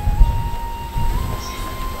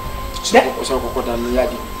 So what I'm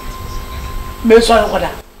ready. Me so what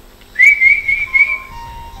that.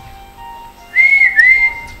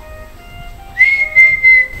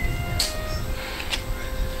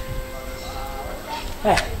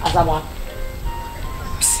 Asama.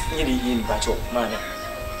 Nyiri yin bacho man.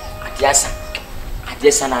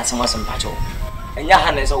 Adiasa na asema sem bacho. Enya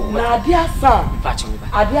ha na so wo. Na adiasa. Bacho mi ba.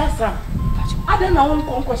 Adiasa. Ada na won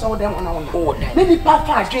konko so dem ona won. Oh, na ni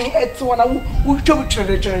papa adwen eti wona wo twom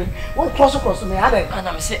twere. Won cross me ada.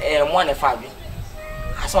 Ana me se mo na fa bi.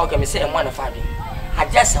 Asa o ke me se mo na fa bi.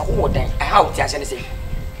 Adiasa wo dan. Ha wo ti ase ne se.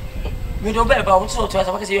 Me do be ba wo so to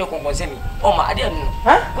asa ba ke se yo konko se mi. O ma ade no.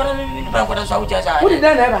 Ha? Ko na me ba ko da so wo ti asa. Wo di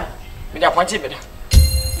dan na ba? Me da ponche me da.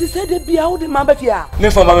 Ti se de bia wo di ma ba fia. Me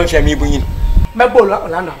fo ma me fia me bunyin. Me bolo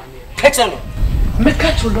ola na ma ne. Ketche no. Me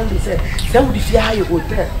catch you London say, "Then we fia your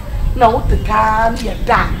hotel." Now what the time you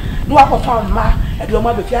da? No I confirm ma, e do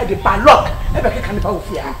ma be fia the balok. E be ke kan pa wo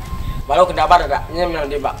fia. Balok da ba da, nyem na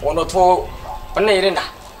de ba. Wono to ona yire na.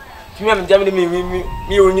 Fimi am jam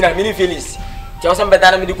mi onyina mi ni Felix. Ti o se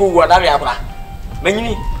mbeta na mi di ko wu da me akura.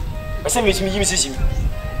 Manyini. Be se mi yimi sisi.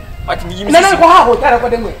 Ati mi yimi sisi. Na ko ha hotel ko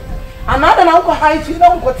de ngwe. Another na ko ha fi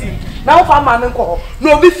na ko ti. Na wo fa ma ne ko.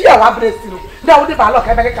 Na obi fia wa breast no. Na wo de balok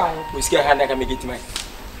e be ke kan. Whisky ha na ka me get mai.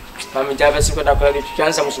 Mami java sekonda kwa ni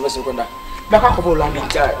chansa musuba sekonda. Baka ko bola mi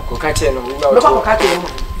ja ko kache no. Baka ko kache no.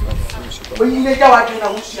 O yile jawa ke na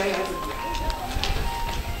wusia ya.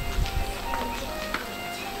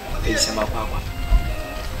 Pesa mapapa.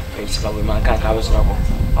 Pesa bawe manka ka bo soro ko.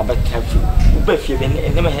 Abatafu. Ube fie be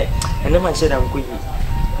ne me ne man se da nko yi.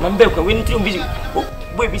 Mambe ko we nti obi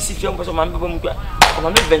bo bi si fie nko so mambe bo mu kwa. Ko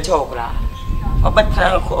mambe venture okura.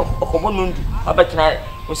 Abatra ko bo nundu. Abatra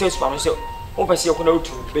o se supa no se o pese ko na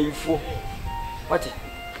otu beyifo. What?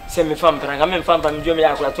 Se me fam pranga me fam pam jo me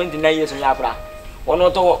yakura 29 years me yakura. Ono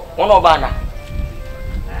to ono ba na.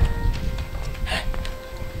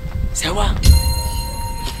 Sewa.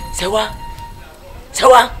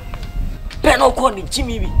 Peno ko ni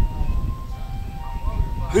Jimmy bi.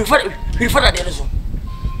 Hiri de so.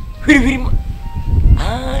 Hiri.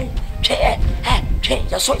 Ai, che.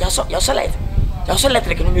 Ya so light. Ya so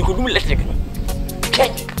electric no me ko dum electric no.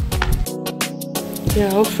 Che.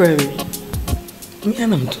 Yeah, AFOREVO. Mi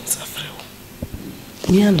ana mtu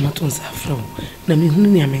nsafreo. Na mi hunu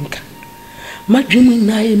ni amenka. Madwemu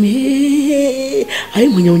na ye me. Ai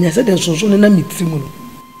munya se de sonso na mitirimu no.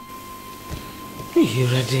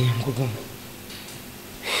 Irade yangogo.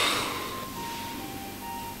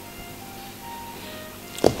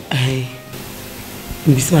 Ai.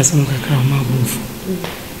 Mbisa samu kakra mabunfu.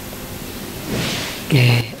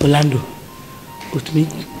 Orlando. Utumi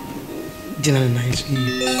general nice.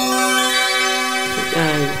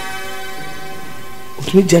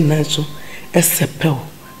 Utumi general so esepel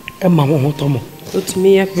e mama ho tomo.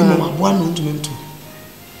 Utumi ye pa. Mama boa no utumi ntu.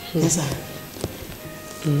 Yes.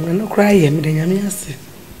 No cry ye me de nyame ase.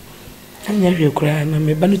 Anya hwe kura na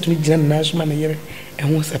me ba no utumi general nice ma na yere e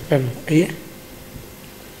ho sepel no.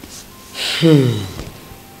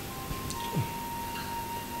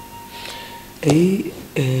 Eye.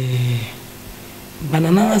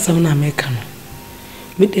 Banana asam na America no.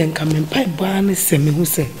 Me de nka me pai ba ne se me hu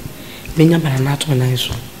se me nya banana to na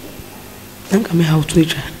so. Nka me how to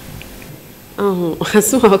echa.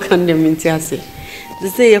 So how can them intiase? They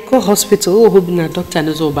say you call hospital or hope na doctor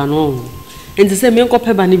no so ba no. And they say me nko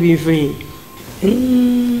pe ba ne bi free.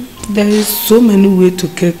 There is so many ways to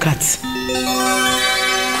kill cats.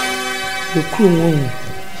 You crew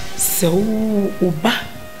so uba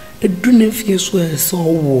edune fie so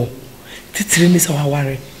wo titire ni sa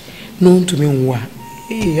waware no ntumi nwa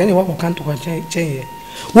yani wa kan to kwa chen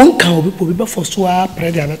won kan obi po bi ba for so a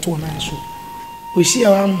prede abeto na so o hia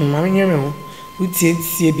wa mama nyeme ho utie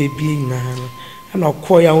tie bebi na And I'll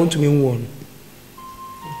call you to me one.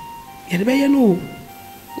 Yet, no.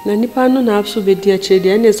 Nipa no na abso be dia che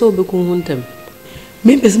dia na so be kun huntem.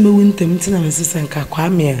 Me pese me wuntem tina me sesa nka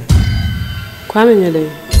Kwame a. Kwame nyele.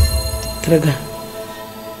 Traga.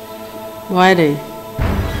 Why dey?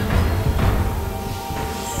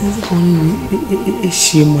 Nzi ko ni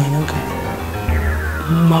eshie mu anaka.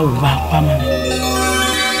 Ma wa kwa ma.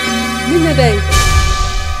 Minne dey.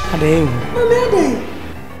 Ade. Mama dey.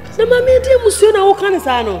 Na mama dey musuo na wo kan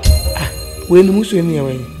sa no. Ah, we ni musuo ni ya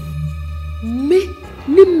we. Me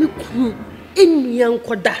Nimmi ku enu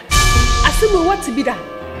koda asemo what be da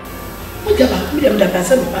Mogya ba mi dem da ka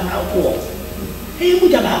se me pa na ko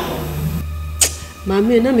Mogya ba ko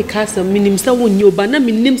Mama na me ka se minim se wonye oba na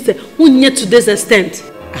minim se wonye to this extent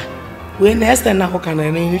we na extent na ko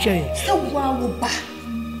kana na ni hwe se wa wo ba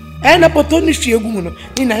na poto ni hwe egu mu no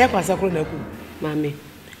ni na ya kwasa kro na ku Mama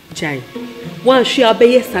jai wan hwe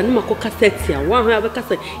abeye sa na makoka set ya wan hwe abeka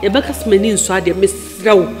se ye beka se mani nso ade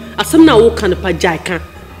mesrawo asem na wo kan pa jai kan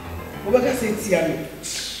wo beka set ya me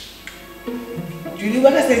Julie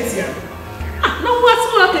beka set ya na wo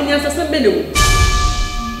asem wa kan yansa se bene wo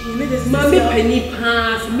Mama pani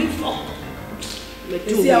pass me for me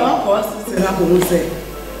si ya wa ko se na ko mo se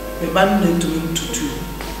me ba no to tutu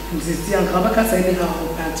nsi ya ka beka se ni ha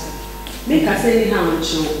ho pat me ka se ni ha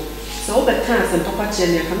ncho so be kan se papa che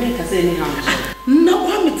ne ka me ka se ni ha ncho na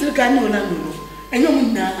kwa mitrika ni ona no enyo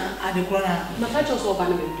mu na ade kro na maka cho so ba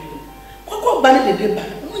na me Koko ba ne de ba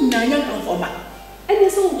mu nya nya kan fo ba ene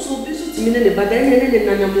so bi so timi ne ba da ne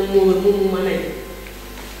na nya mu ma na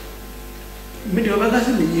me de ba ga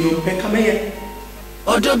se ni o pe kameye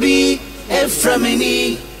Odobi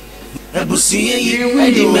eframini abusiye yi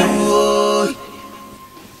edi mewo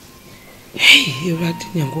Hey you rat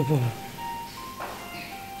nyangobo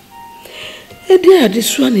Edi ade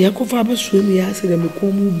so na yakofa ba so mi ya se de me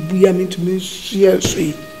ko mu bu ya me to me share so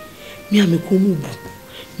mi a me ko mu bu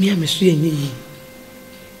mi a me so enye yi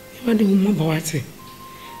e de mu ba wate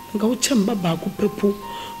nga wo chamba ba ko pepo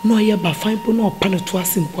no ye ba fine po no pa no to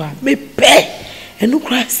asimpo a me pe enu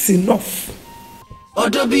kra enough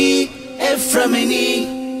Odobi eframini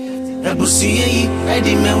abusiye yi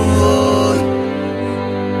edi mewo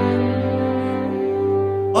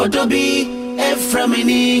Odobi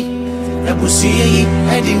eframini abusiye yi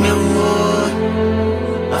edi mewo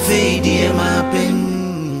afeidi e ma pen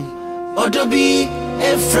Odobi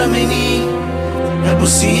eframini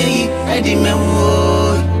abusiye yi edi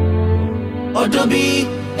mewo Odobi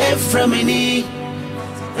eframini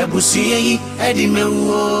abusiye yi edi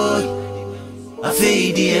mewo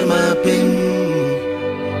afeidi e ma pen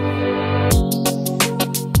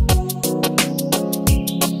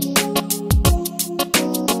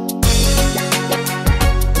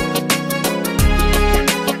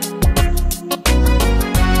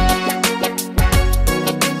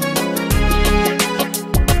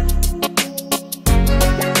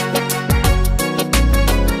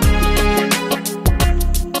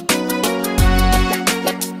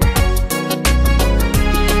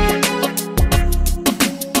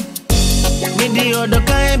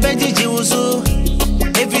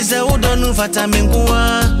Fata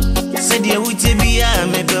mengua said ya wuti biya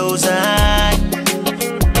me beuzai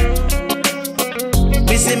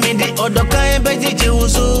bisi me di odoka e beji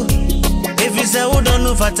usu efisa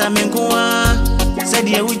udonu fata mengua said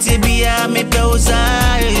ya wuti biya me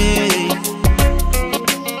beuzai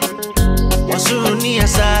wasuru ni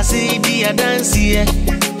asasi di adansie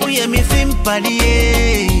uye mi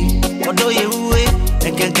fimpadie odo ye uwe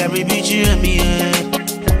ekeka bibichi mi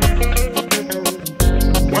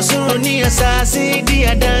Wasuru ni asasi di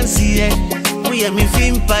adansie we mi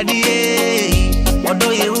fimpadie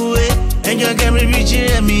odo ye uwe enjo gamri bichi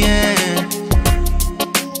mi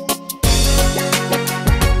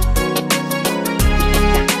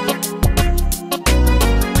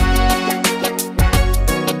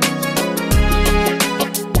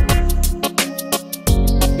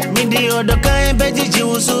Midi odo kan beji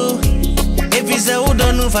usu efisa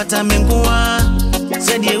udonu fata mengua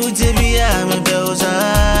said you would be a me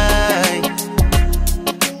beuzai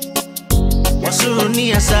Wasuru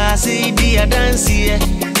ni asasi di adansie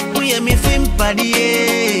we mi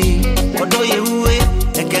fimpadie odo ye uwe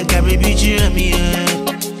enkanka bibichi mi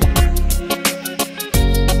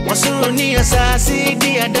Wasuru ni asasi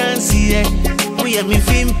di adansie we mi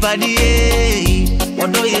fimpadie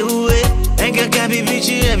odo ye uwe enkanka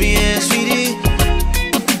bibichi mi sweetie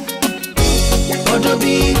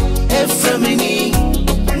Odobi eframini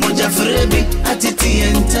Afrebi atiti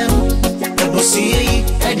entem abusiye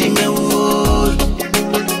edi mewo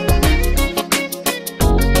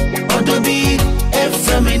Odobi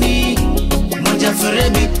eframini Mogya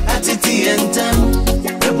afrebi atiti entem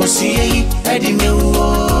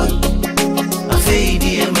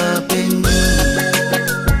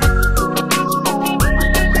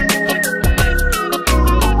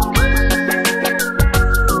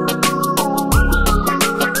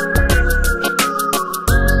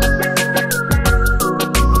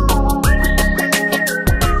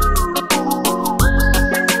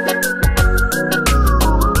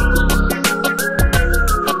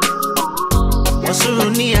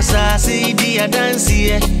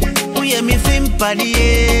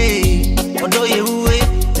paddy, although you wait,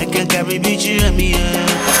 I can carry beach you me.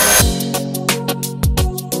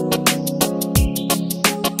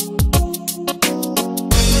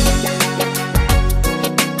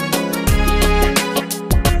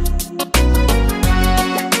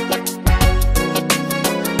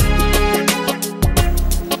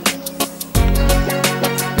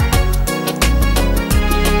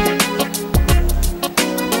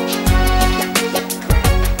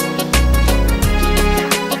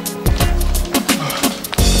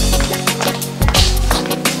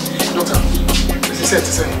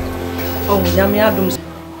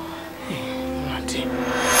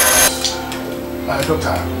 Doctor,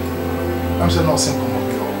 I'm saying no simple.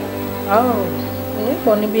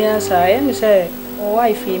 Oh, you be as I am, say,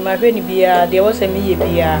 wife, my very beer, there was a me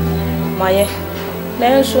beer. My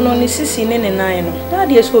now soon only 16 and 9. That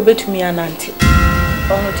is go bet me an auntie.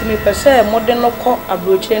 Only to me per se, modern no cock, a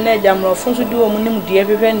brooch and a jam of fun to do a moon, dear,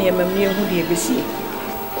 every near me who dear be see.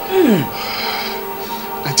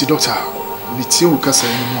 Auntie Doctor, we still can't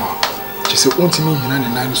anymore. She said, won't me in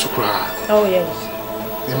 99 so cry. Oh, yes.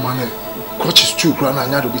 The money. Coach is too grand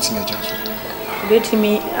and you're beating me. Bet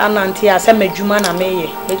me an auntie as a mejuman a may,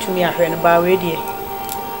 bet me a friend about radio.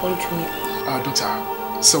 Want to me. Doctor,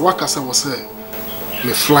 so what I was say,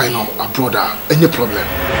 me flying abroad, any problem?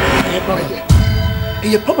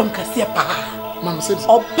 Any problem can see a pa. Mamma said,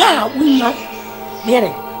 oh, pa, we know.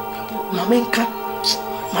 Hearing,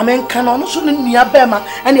 Mamma can also near Bema,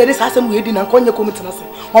 and it is as a wedding and Konya committee.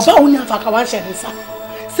 Or Baunia Fakawan Shansa.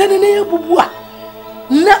 Send in a bubua.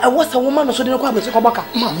 Na was a woman who didn't come to Kobaka.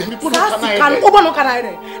 Mamma, can open no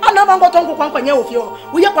canary. I never got on company of you.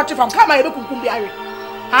 We are party from Kama Kumbi.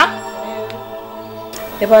 Huh?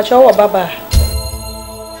 About your Baba.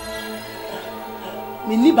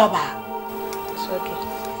 Mini Baba. It's okay.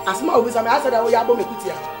 As my always, I said, I will have a good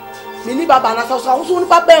year. Mini Baba, and I saw soon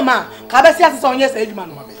Papa Ma. Cabasias on yes, age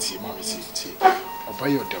man. Mammy,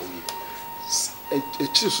 obey your day. A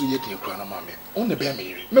chill yet near Crana Mammy. Only bear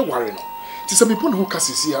me. No worry. Tis a people who can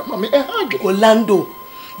see her, Mammy, Orlando.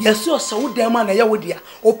 Yes, so damn man, a yawodia,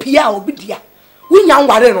 or Pia or Bidia. We young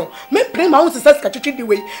Wareno, may play my own success catch the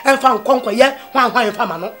way and found conquer yet one high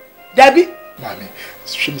famano. Debbie, Mammy,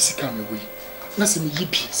 she must come away. Nothing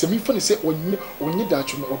yippee, semi funny say, or you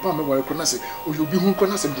that you Obama were pronounced, or you'll be who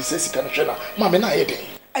pronounce him the Sessica. Mammy, I day.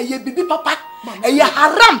 A ye baby papa, a ye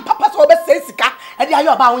haram, papa's over Sessica, and the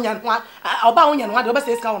Ayo Baunian one, Albanian one over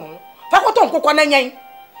Sescano. Facoton Coconay.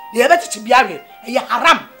 The other to be a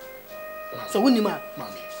haram. So, when you, Mammy,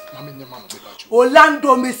 your mamma,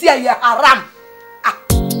 Orlando, Messia, ye haram.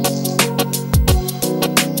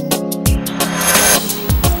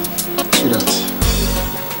 Sweetheart,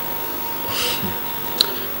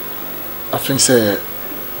 I think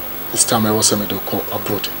it's time I was a medical call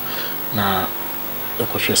abroad. Now, the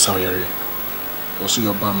question is area. Also,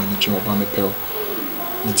 your bar managing Obama Pell.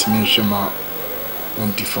 Need me, Shema,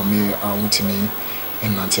 won't for me, I want me.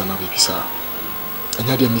 And Nancy and baby, sir. And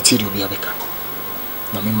yet, the meeting will be a becker.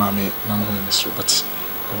 Now, me, mammy, none of them is true, but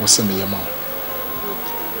I was sending your mom.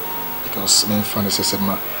 Because men funny says,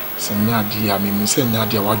 ma, send me a dear, I mean, send me a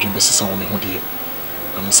dear, watching best on me, who dear.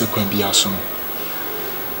 I'm a second be as soon.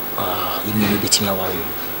 You mean a bit me a while.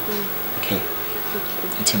 Okay.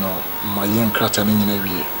 You know, my young cratter in a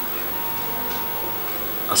way.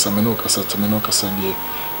 As a menoka, as a menoka, Sunday,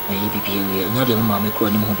 my baby, and now the mammy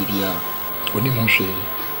crying him, baby. When you munch,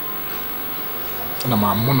 and I'm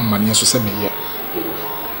a money so send me here.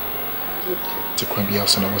 To come be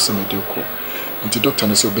out and I was a medical. And the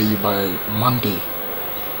doctor is obey you by Monday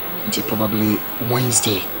until probably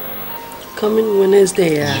Wednesday. Coming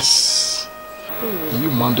Wednesday, yes. You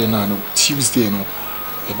Monday now, no Tuesday, no.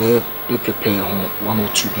 You be prepare 1 or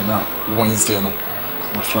 2 now. Wednesday, no.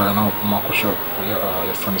 My fly now, Marco shop.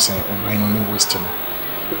 Your friend is saying online only Western.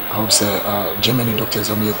 I hope say Germany doctors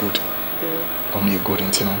are me good. Or me good,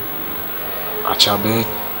 you know. I shall be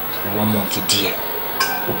 1 month a day.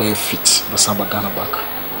 Obey fit, but some Ghana back.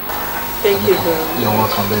 Thank you very much. You're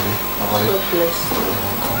welcome, baby. Bye-bye. God bless.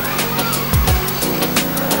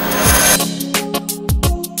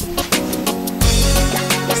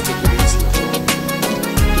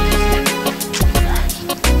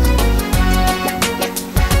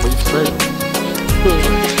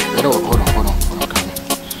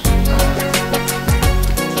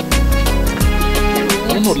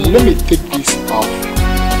 Let me take this off.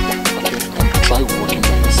 Okay, and try working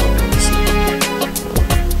by yourself.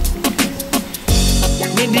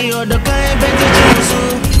 Midi odokai beti jiusu.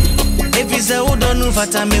 If you say we don't know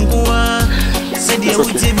fata mingwa, said you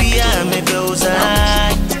would be a maybe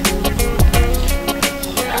outside.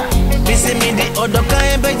 Busy midi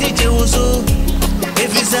odokai beti jiusu.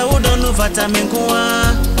 If it's a wood on Fata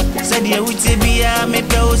Menkua, said you would be a me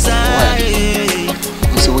pausa.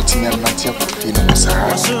 So what's in your nature feeling?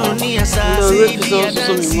 So near so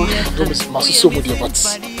much, but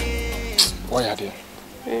why are they?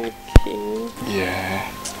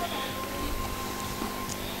 Yeah.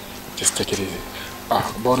 Just take it easy.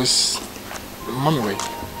 Boris, mommy, wait.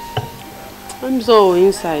 I'm so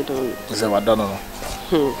inside on. Is that what I don't know?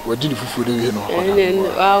 What did you food you know? And then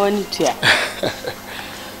I want to.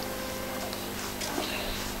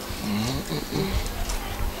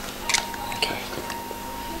 Okay.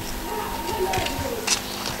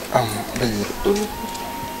 Baby.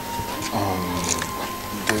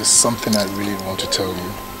 There's something I really want to tell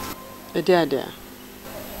you. There.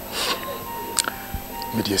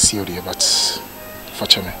 Media COD, but for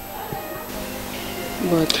me.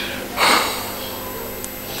 But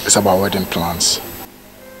it's about wedding plans.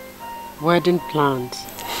 Wedding plans?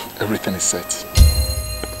 Everything is set.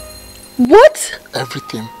 What?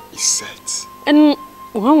 Everything is set. And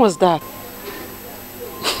when was that?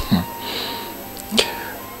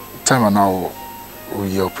 Time and now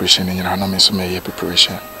we are operation in your name, so may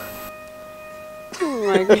preparation. Oh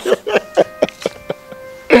my God.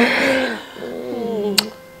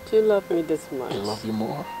 Do you love me this much? I love you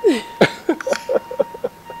more.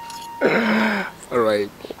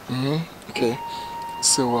 Alright. Okay.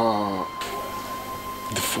 So,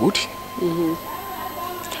 the food,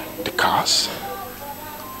 the cars,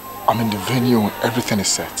 the venue, everything is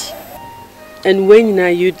set. And when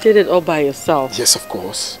you did it all by yourself? Yes, of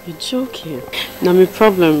course. You're joking. Now my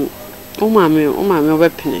problem, my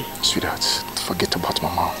weapon. Sweetheart, forget about my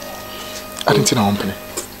mom. I didn't think I want.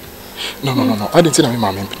 No. I didn't think I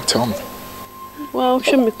want. Tell me. Well,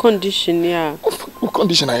 show me condition, yeah. What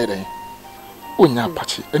condition are you there? Oh, yeah,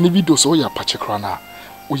 Pachi. And if you do so, you're Pachi Krana.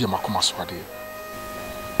 Oh, you're Makoma Swadi.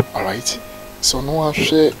 Alright? So, no, I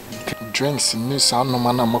share drinks in this and no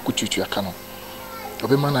man, Makuchu to your canoe.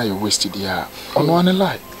 Obe man, you wasted here. Oh, no, one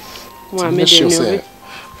lie. Well, I made you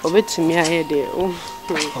Obe to me, I had it. Oh,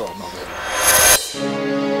 no,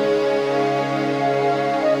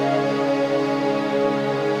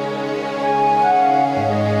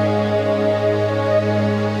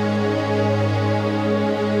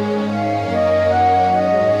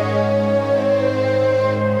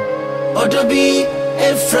 Odobi,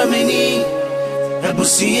 Eframini,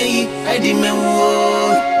 Rabusi,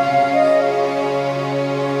 Edimewo.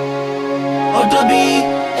 Odobi,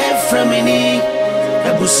 Eframini,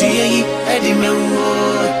 Rabusi, Edimewo.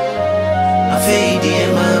 A fade,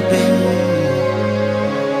 my pen.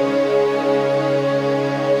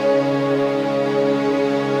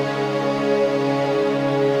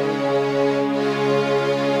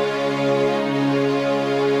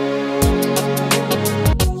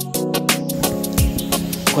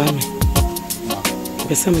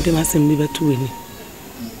 Some of them are sending me to win.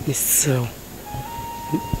 Miss So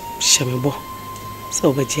Shamebo.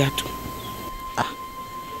 So, but you have to.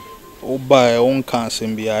 Oh, by own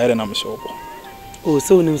Nkansah be I and I'm so. Oh,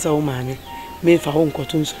 so names our man. May for home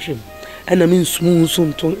cotton stream. And I mean smooth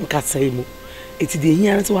soon to Nkansah. It's the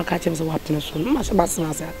year to catch him so happiness from much about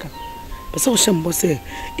Nasaka. But so Shambo say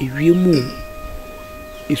a real moon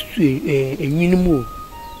is a minimum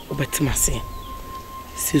of a Timasi.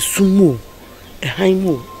 C'est sumo. A high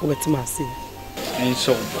move over to my sea. And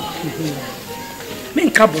so,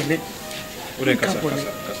 Carbonate.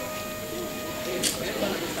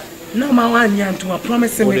 No, my one young to a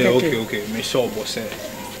promise. Okay. Me so boss.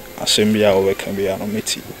 Assembly our can be an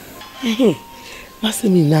omitted. Master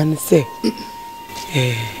me nan say,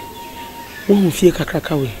 one fear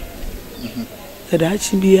Kakakawe. That I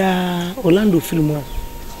should be a Orlando film.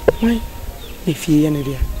 Why? If you are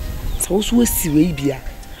so, we see be a.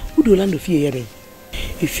 Who do land of fear?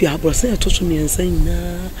 If you are brother to me and saying,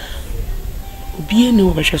 be any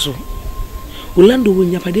overshadow. Orlando,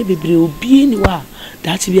 when your padre be anywhere,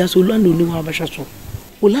 that be as Orlando knew how overshadow.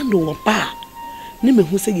 Orlando or pa, name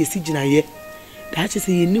who say you see Jina yet. That is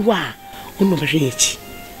a new one on overshade.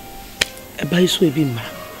 A by swimming.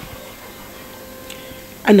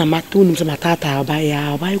 And I'm at doing some matata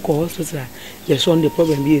by course, yes, on the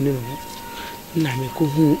problem being. Na me ko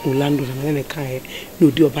hu Orlando na me kai no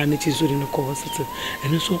di oba na chi so di no ko sete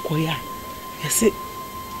eno so koya yesi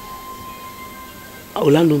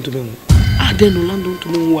Orlando to me aden Orlando to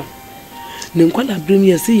me wa ne nkwala brim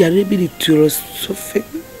yesi yare bi di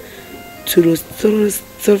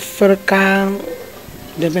turosofaka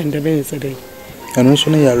de ben se dey eno so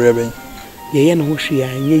ne yare ben ye no ho hwe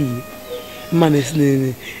anya yi manes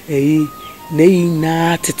ne ne yi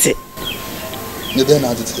na tete ne den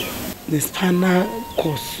na tete the spanner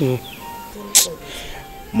course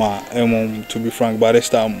to be frank, by this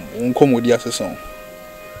time, come with the assassin.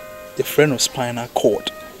 The friend of spinal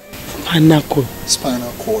cord. Spinal cord.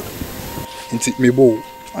 Spinal cord. Into me bow.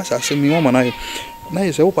 As I say, me woman, now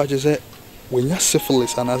you say, what you say, when you're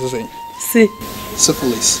syphilis, and as I say, see,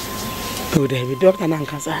 syphilis. Good, every doctor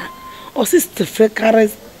Nkansah. Or sister Frecare.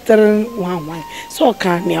 One so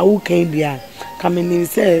can ya who came there coming in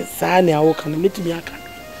says Sanya who can meet me.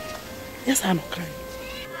 Yes, I'm okay.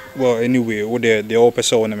 Well, anyway, what the old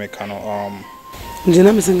person on the mechano the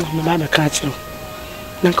name is in my Baba catcher.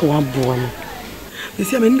 Nanka one boy. You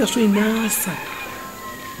see, I'm in the street now,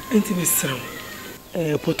 intimacy.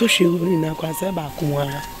 Potoshi in Nkansah back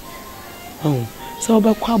one. Oh, so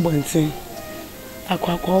about Kwadwo and say, I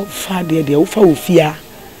call Father, the Ufa fear.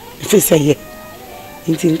 If you say, yeah.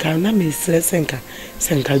 Inti nkana me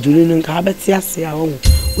senka juli nka abeti ase a wo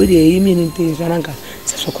we dey yimi ni nti nka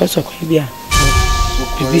sokwa bia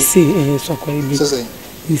BBC sokwa bi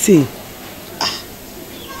nsi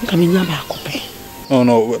nka me nya ba kope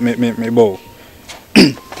no me bo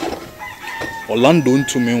Orlando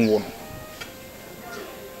ntu me won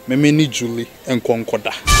me ni Julie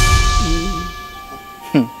enkonkoda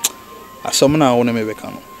asomna wo na me beka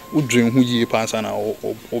no udwen hu yie pansa na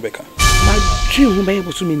wo beka dream by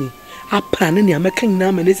able to me. I plan any American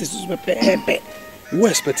name and this is pepe. You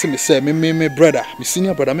expect me say me brother, me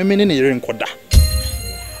senior brother, me in hearing Koda.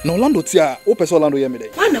 No Orlando tia, o person Orlando hear me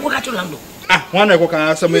there. Why never catch Orlando? One I go can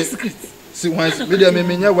answer me. See once me there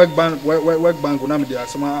me work bank na me there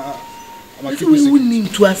some am keep we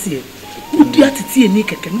need to ask here. Who do ati ni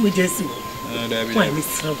keke no just see. Why me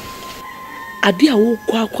serve? Ade a wo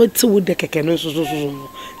kwa to with the keke no so.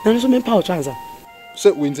 Na so me power transfer.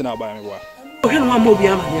 Say we into now buy me boy. Okay, no more be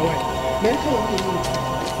am here.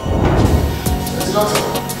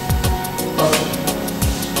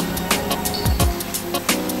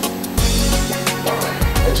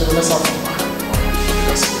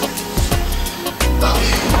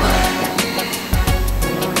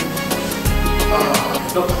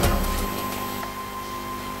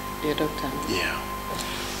 Dear doctor. Yeah.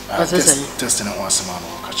 Testing it once a month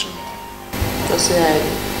or catch me. What's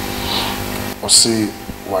or say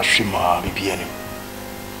washima bibiani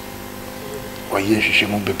or yes she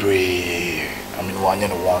won't be brave. I mean one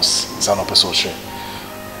year once son of a social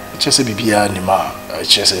just a bibia nima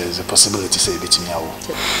just as a possibility say between me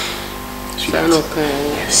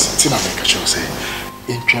yes tina make a show say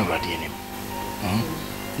in train ready him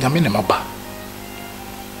yamine maba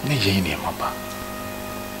ne yeni maba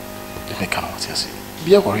the make can what you say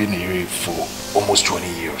be a worry for almost 20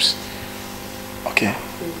 years okay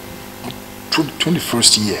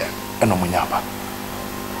 21st year and omunyaba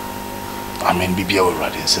I mean bibia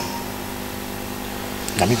already sim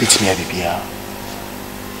na me bit me bibia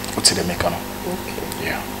what's the make okay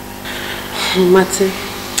yeah Mate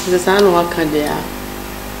the son of Akyere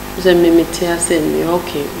the me tia say me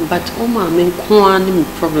okay but o ma me ko an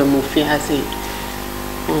problem of fear say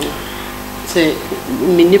say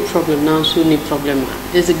me problem now so ni problem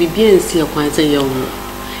there's a bibia nsi e kwan say you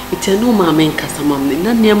it's no mama Nkansah mama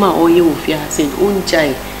na niema oye wo fi ase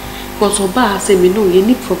onjai because oba say me no ye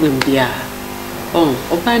ni problem dia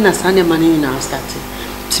oba na sane mani na start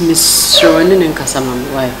to me sure ni Nkansah mama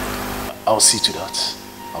why I'll see to that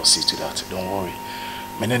don't worry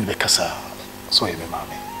me nen be kasa so ye me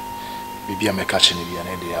mama bibia me catch ni bia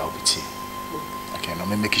na dey a obiti okay no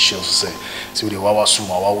me make sure say we dey wawa so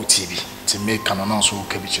ma wawo TV to make canon so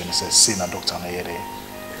ka bi che say say na doctor na ye dey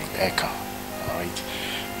eka all right.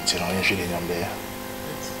 You know, you're feeling there.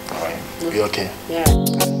 All right. You okay? Yeah.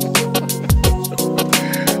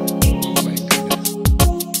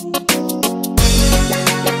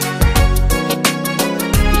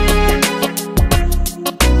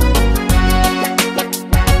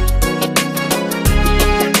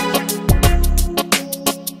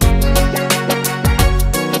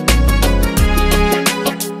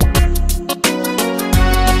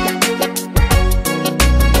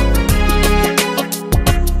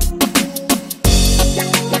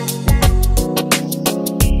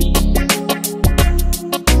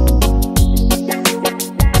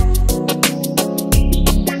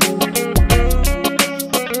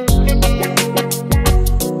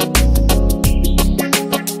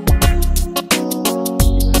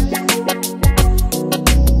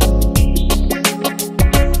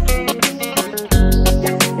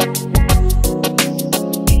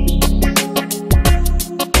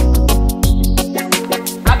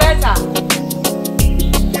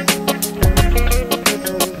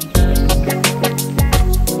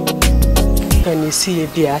 See a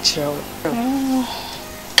beer actual.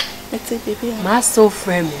 It's a baby. My soul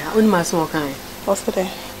frame ya, only my soul kind. What's the day?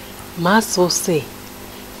 My soul say,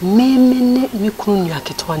 Meme me kunu ya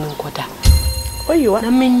ketwa ne nkoda. Oyiwa.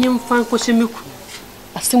 Na menyem fan ko hye me kunu.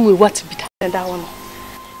 Asem we what bi da. Da wono.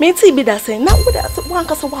 Me ti bi da say na wo da wan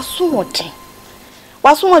kasa waso wodin.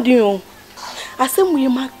 Waso wodin o. Asem we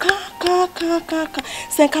ma ka.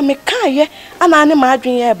 Senka me kaye ana ne ma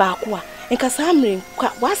adwen ye ba ko a. Nka sa mre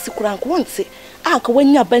kwa wasikura nko wonte. Anka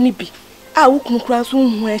wanya ba ni bi. A wo kunu kura so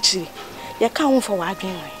hu achi. Ye ka wo fa wa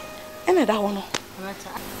adwen wan. Ene da wono.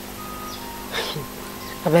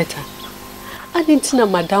 Abeta. Adentina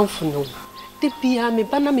madam fu no. De bia me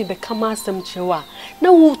bana me beka ma asem chewa.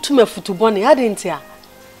 Na wo tuma futubone adentia.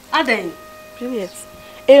 Aden. Yes.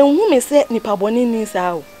 Enhu me se nipa bone ni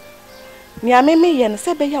sa o. Ni ameme ye no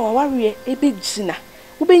se be ya waware ebe gina.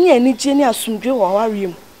 Wo benya ani gye ni asumdwe waware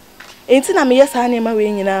mu. Enti na me ye sa na ma we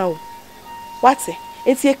nyina o. Wate?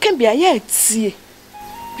 Enti e kan bia ya tie.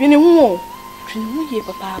 Dwene hu o. Dwene hu ye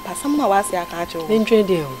papa sam na wase aka ache o. Ndwe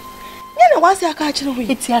de o. Ye na wase aka ache ho.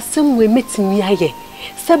 Eti asem we metimi aye.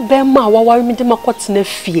 Se be ma waware mi de makotena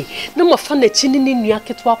fie. Na mafa na chi ni nua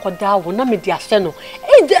ketwa akoda wo na me de afe no.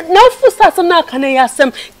 Na fu sase na aka na ya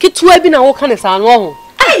asem ketwa bi na wo ka ne sa no ho.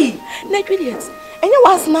 Ai, na Juliet. Enye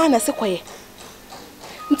wase na na se koye.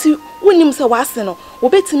 Nti wonim se wase no, wo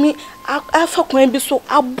betimi afa kwan bi so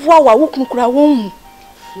aboa wa wo kunkura won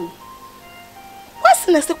hu.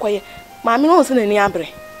 Wase na se koye. Maame no se na ni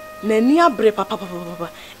abre. Na ni abre papa.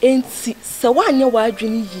 Enti se wanye wa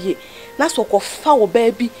adwene yie. Na so kofa wo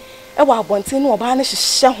ba bi e wa abonten no oba na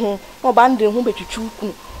hyehye ho, no oba ndre ho betwitwu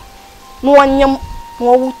kunu. No wonyem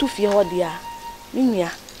no wo tu fie ho de a.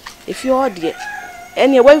 Menua, efi ho de.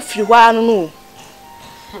 Ene wa firi ho anu no.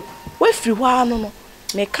 Wa firi ho anu no.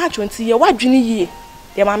 Me ka chonti ye wadwene yie.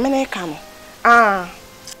 De ma mene ka no. Ah.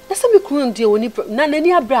 Na se me kunu de woni na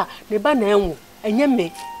nani abra ne ba na enwo. Enye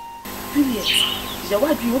me. Juliet. Je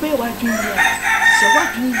wadwene obe wadwene yie. Je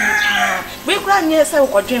wadwene yie. Ah. We kura nye se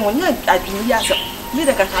ko dwen won nya adwene yie asa. Me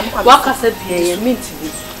de kaka no kwa. Wa ka se bia ye minti bi.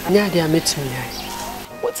 Anya de ametimi ya.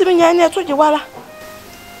 Wotimi nya ne to je wala.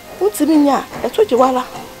 Wotimi nya e to je wala.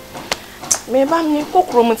 Me ba mi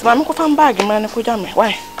kokoro mu tima me ko fan bag ma ne ko ja me.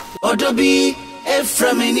 Why? Odobi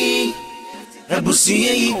eframini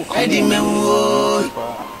ebusiye yi edi mewo.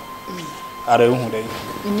 Are you hungry?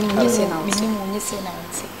 Minimum say now.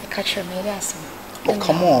 Catch your made us. Oh,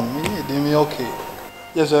 come on, me okay.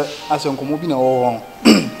 Yes, sir. As I'm coming na all.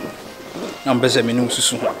 I'm busy me no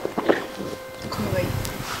susu. Come away.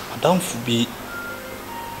 Madam Fubi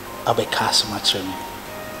abeka much me.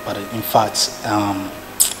 But in fact,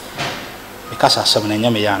 because I said na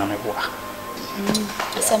me ya na me boa.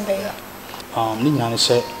 Asembe. Ni nyane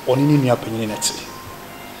se oni ni nua panyin na ti.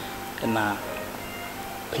 Na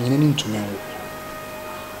panyin ni ntumi wo.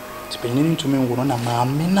 Ti panyin ni ntumi wo na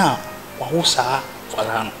maame na wa wo saa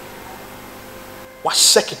fara no. Wa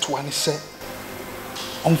seketo ani se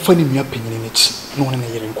onfa ni nua panyin ni ti no ne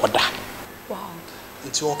yere nkoda. Wow.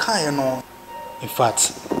 Nti o kan no in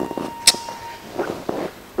fact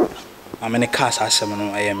amene cars asem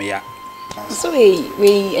no ayeme ya. So we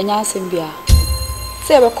enya asembia.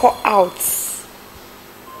 Say we call out.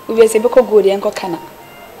 We say be ko go dey enko kana.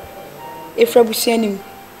 Efra busuanim.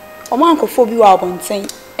 O man ko fo bi wa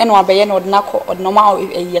abonten. E no abeye na odna ko odno ma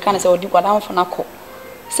ye kana say odi kwadam fo na ko.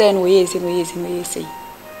 Say no ye say.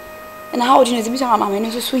 And how do you know the mama no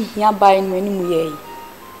so hia buy no animu ye.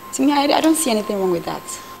 To me I don't see anything wrong with that.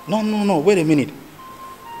 No, wait a minute.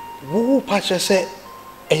 Who patch say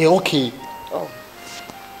okay. Oh.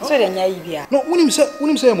 So then ya No, when him say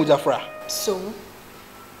Mujafra. So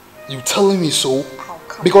You telling me so?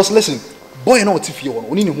 Because listen, boy no TV on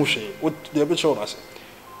oni ni ho hwe. What the be show us.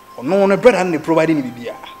 No no bread and providing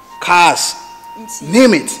bibia. Cars.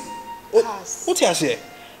 Name it. Cars. What you say?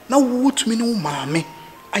 Now what me no maame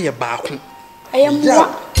aye baako. I am what?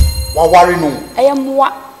 Wa worry no. I am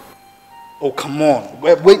what? Oh come on.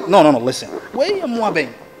 Wait, no, listen. Where you mo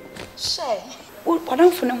ben? Sure. What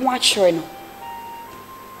don't for no watcher no.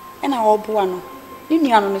 And I obo no. You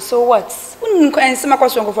know so what? Wouldn't and some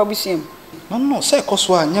question go for busium. No, say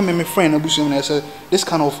koswa nya me friend abusuam na say this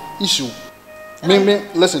kind of issue. Me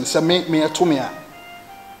listen, say me to me a.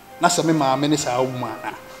 Na say me ma me ni sa woman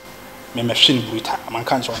a. Me hwe bruta, man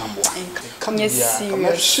kan cho number 1. Come here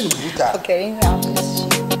serious. Hwe bruta. Okay,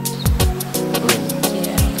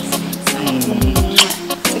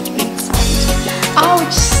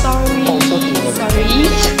 ouch, sorry.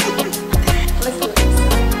 Sorry.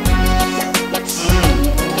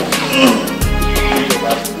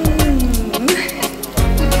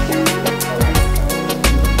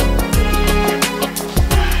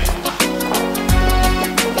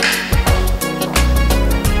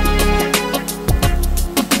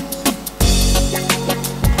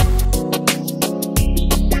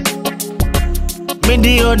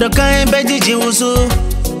 di odoka beji wusu.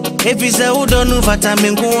 If you say udonu fata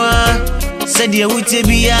menkuwa, said ye wuti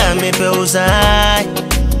biya me pe usai.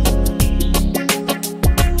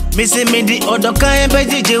 Me say me di odoka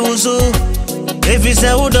beji wusu. If you say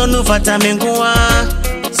udonu fata menkuwa,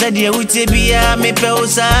 said ye wuti biya me pe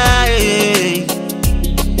usai.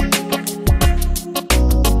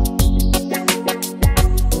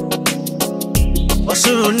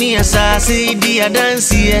 Osuru ni asasi di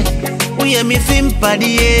adansiye. Uye mi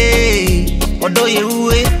fimpadiye. Odo ye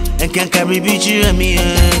uwe enkenka bibichi emi.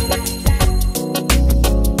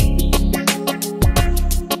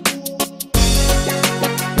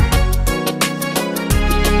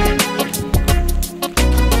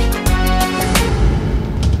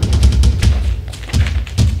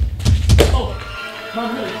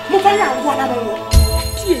 Mufanya ngwana mo.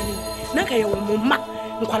 Tieni. Nanka ye wo mma.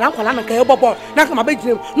 Nkwala na ka bobo na ka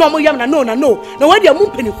mabegire no mo yam na no na we dia mu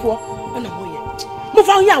mpanifo na mo ye mo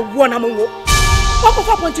fa ya wo na mo wo ko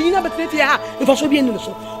fa ponti na betreti ha nfa so bi eni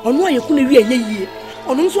so ono aye ku na wi anye yie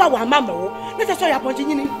ono nso awa mama wo na se so ya ponti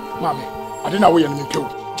nyini mame ade na wo ye no nkew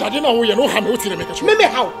jade na wo ye no ha me otire me ka me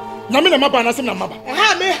how nyame na maba na sem na maba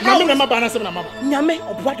ha me how nyame na maba na sem na maba nyame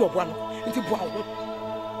oboa de oboa no nti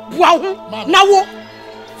bua ho na wo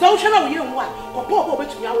so shana wo yire wo a ko po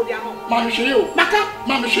betumi awo de ama ma hweye o maka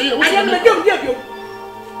ma hweye o aye me dem bio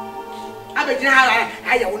abeje ha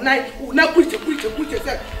aye wo na preach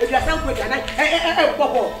say if you are some good na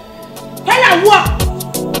bobo fala wo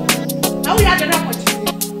awu ya de na poti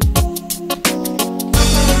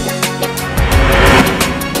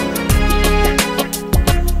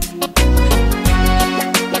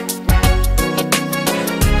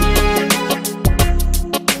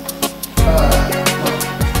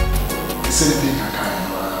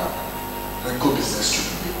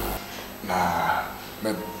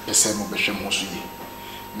Ese mo behwe mo so yi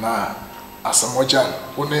na asamoja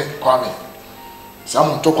one kwame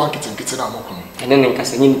samu ntokwa nkitinkiti na mokunu ene ne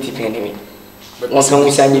Nkansah nyini tipe ne me won kan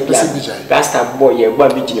wusa ni bia rasta boy ye gba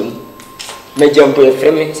bi ginem meje mpo ye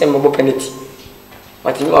freme se mo bo penalty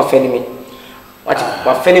wati mi wa fene me wati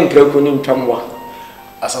wa fene mpreko ni ntwamwa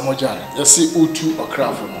asamoja yesi otu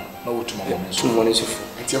okrafo no na otu mo ne so fu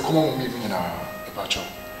enti akoma mo mi nyina e ba cho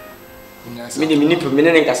mi de mini pro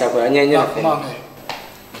ne Nkansah kwa anya mame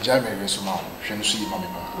Jame resuma hwenu so yi mame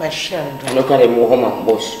ba ma share no kware mo homa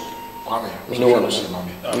boss kwame ni won so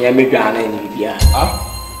mame ni amedwa na ni bia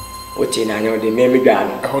o ti na anya o de me medwa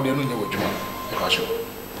no e ho de no nye wodwuma e ba cho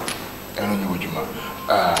e no nye wodwuma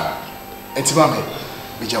enti mame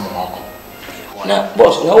bi jamo mako na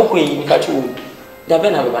boss na o ko yi ka chu da be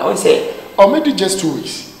na ba on say o maybe just 2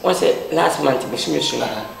 weeks on say last month be so na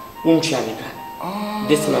won twa me ka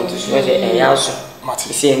this month so say e ya so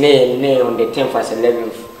see ne on the 10th as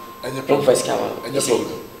 11th and first come and say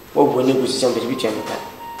what we need to some between me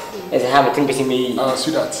as I have a thing between me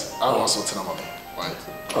sweetheart I want something about me right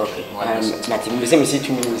okay nothing me say me see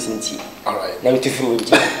 2 minutes in tea all right let me to feel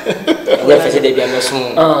it and then say they be no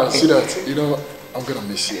soon sweetheart you know I'm going to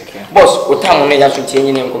miss you okay boss o time on ya so tie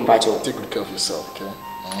nyine compacho take good care of yourself okay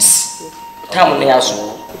time on ya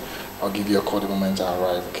so I'll give you a call the moment I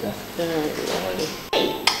arrive okay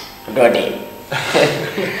good day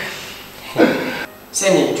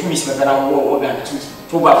Send 2 weeks better than what we're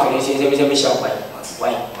two back for this.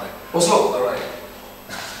 Why? Also, all right.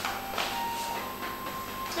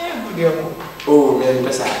 Oh, man,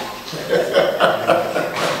 that's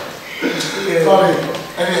sorry.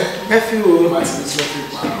 Nephew, my sister.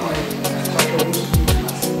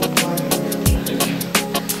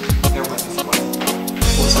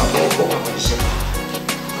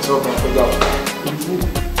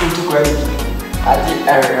 I did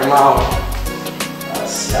every amount.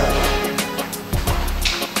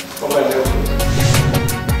 Como é que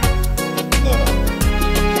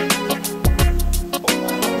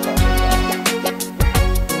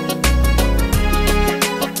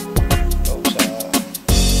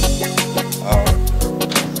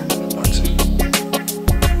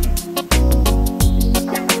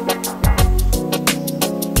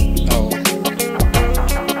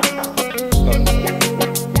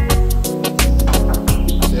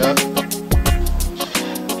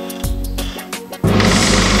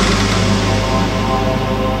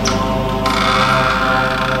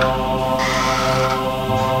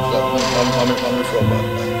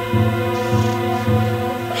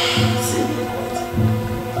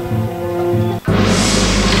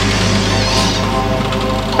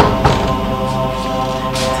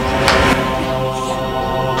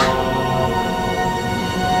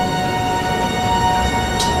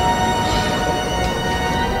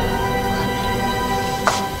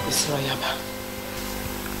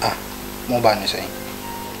Mobile ni saying.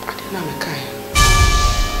 Now I can't.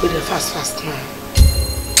 With the fast now.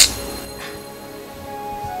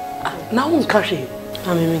 Now won't catch it.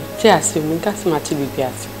 I mean, yes, you mean that's my TV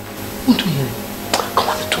piazza. Come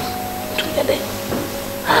on, to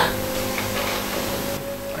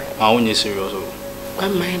I only serious.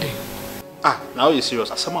 I'm minding. Now you're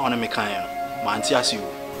serious. I somehow want to make kind. Man, tears you.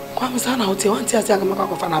 Come on, out here. One tears, I'm going to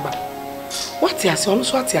go for another. What tears? I'm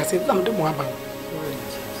so tears. I'm the more about.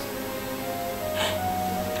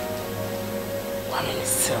 One minute,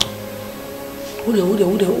 sir. Who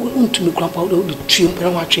to me, Grandpa? Who the tree?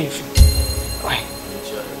 I'm watching. Why?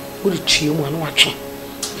 Who the tree? I'm watching.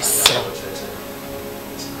 Yes, sir.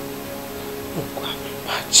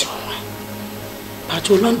 But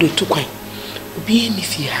you learn to do quite. Be in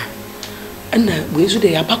if you are. And we should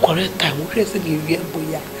have a correct time. We rest in the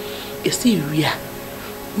boy. You see, we are.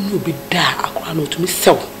 We will be there. I can't to me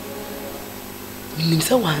so. One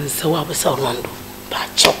so I was so London.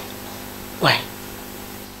 But why?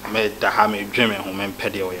 I made the hammy dreaming home and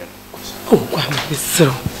petty away. Oh, why, so?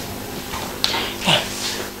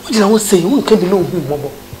 What did I say? You can't be no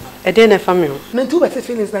mobile. A dinner family. Then two better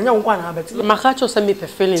feelings than young one habit. Makacho send me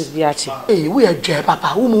feelings, Biachi. Hey, we are Jay Papa,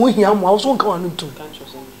 whom we hear was one coming to.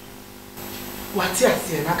 What's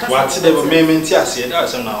yes, what's the moment? Yes,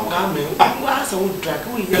 that's now. What's a wood track?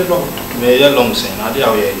 We hear long. May a long saying, I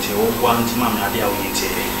dare wait till one to Mamma, I dare wait.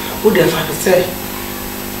 Would the father say?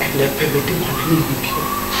 And the pebble did not need you.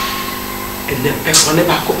 And the pebble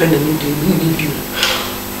never open and need you.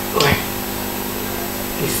 Why?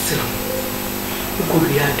 It's so. Who could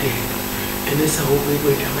be a day? And this is how we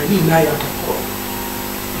wait. I need my other call.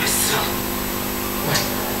 Myself. Why?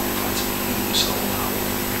 So now,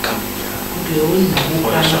 come here. The only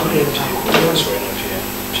one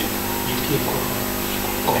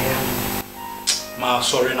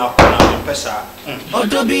sorry now, Pesa.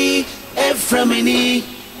 Odobi, Eframini,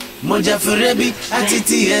 Mogya Furebi,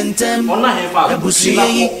 Atiti and Tem, Abusi,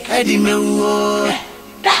 Edimewo,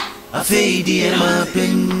 Afeidi, Emma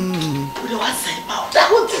Pen. What's about that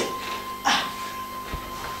one thing?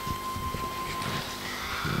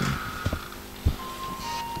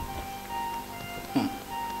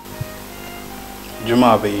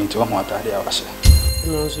 Juma be into what I was.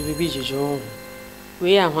 No, so be John.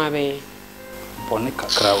 We are having Bonica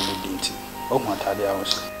crowd didn't. Oh, what I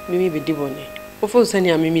was. Mimi be dibone. Of course,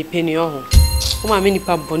 any Mimi penny or my mini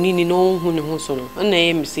pub bonini no who so. A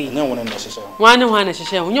name see. No one necessary. One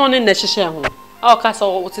necessary. You only necessary. Our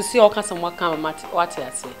castle to see all castle what come what I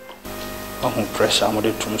say. Oh, pressure, I'm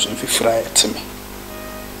going to fry to me.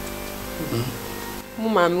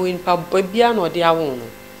 Mamma, win pub piano, dear one.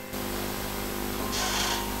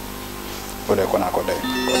 What I can go there.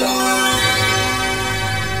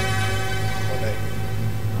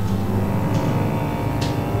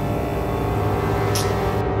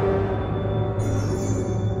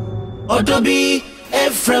 Odobi,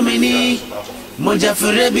 Eframini, Mogya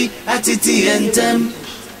Furebi, Atiti and Tem,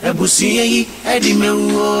 Abusi,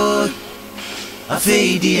 Edimewo,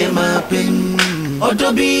 Afeidi, Emma Pen.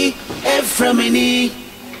 Odobi, Eframini,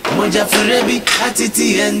 Mogya Furebi,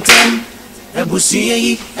 Atiti and Tem,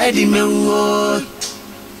 Abusi, Edimewo,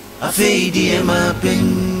 Afeidi, Emma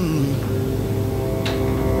Pen.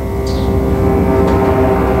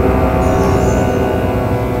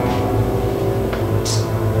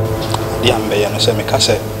 Yambe ya no se me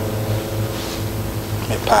kase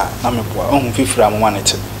me pa na me boa ohun fifira mo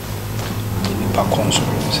wanete ni pa konso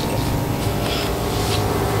se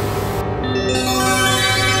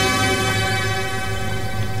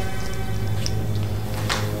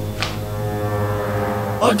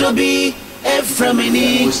Odobi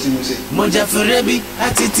Eframini Mogya Furebi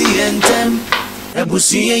Atiti and Tem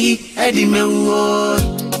Abusi Edimewo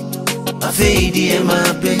Afeidi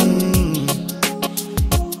Emma Pen.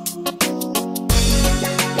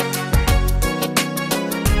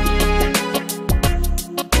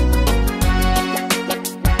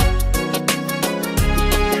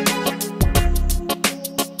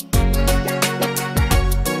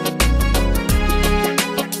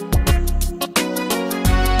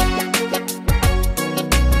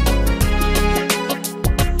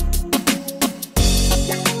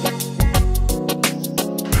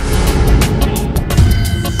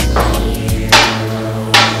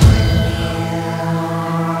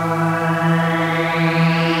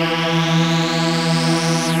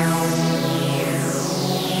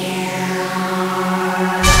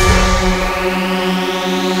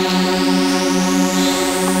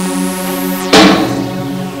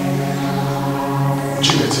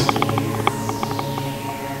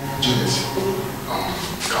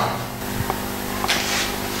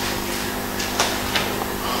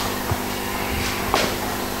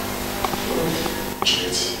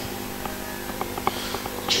 Juliet.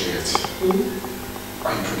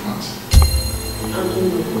 Are you pregnant?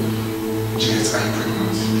 Juliet, are you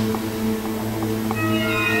pregnant?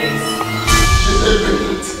 Yes. Juliet, are you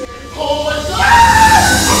pregnant? Oh my God!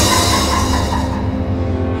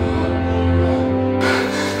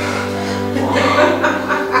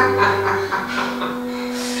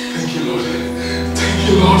 Thank you, Lord. Thank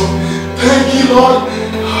you, Lord. Thank you, Lord.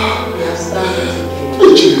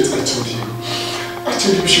 Oh, Juliet, I told you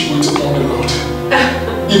we should wait upon the Lord.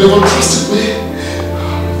 You never trusted me.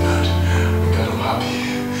 Oh God, I'm happy.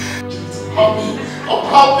 I'm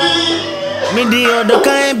happy. Me di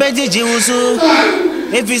odokan beji jiwusu.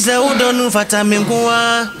 If you say who don't know fata me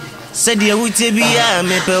nkuwa, said you would be a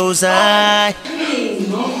me pe usai.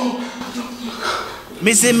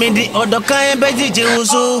 Me say me di odokan beji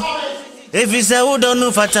jiwusu. If you say who don't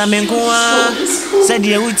know fata me nkuwa, said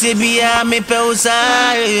you would be a me pe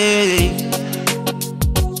usai.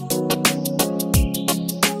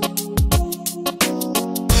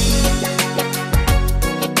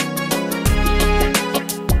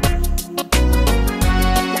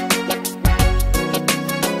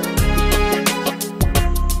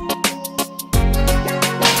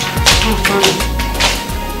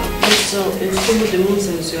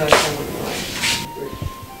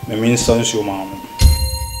 Me sense your mom.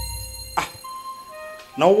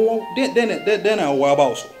 Now, then I will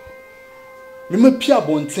about so. Me pia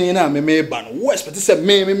bontina, me ban. What expect to say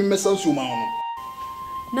me sense your mom?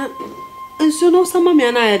 Na, and so no some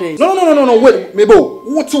me na No, wait, me bo.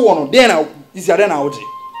 What you want? Then I is ya then out.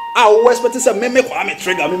 I will expect to say me kwame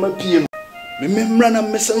trigger me pia. Me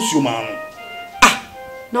run me sense your mom.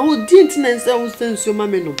 Now we didn't say we sense your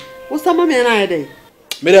mama no. What some me na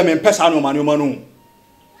Me dem pesa no manu.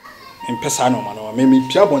 Mpesa no manu. Me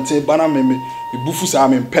pia bonte bana me bufu sa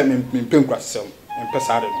me nkwasem.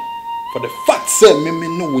 Mpesa de no. For the fact say me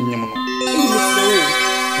no wonyem no.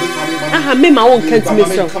 Aha me ma won can't me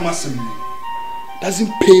so.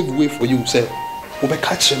 Doesn't pave way for you say. We be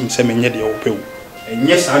catch him say me nye de o pe.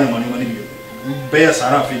 Enye sa no manu bi. Be sa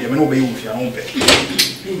ra fe de me no be wu fia no pe.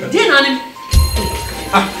 Dey na ni.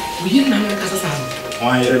 We na me kasa sa.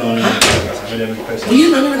 Why you don't know? We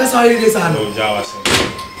na me kasa ire sa no. No jawa se.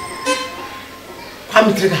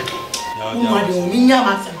 Kwame trigger. Uma de ominya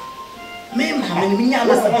masa. Me ma me minya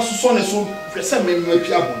masa. Na so ne so say me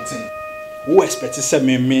pia bonten. Who expect say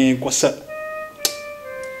me kwasa.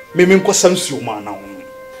 Me kwasa nsuo ma na wo.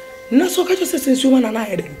 Na so ka just say nsuo ma na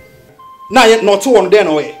ye den. Na ye not one there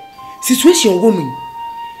no way. Situation woman.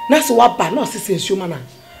 Na so wa ba na say nsuo ma na.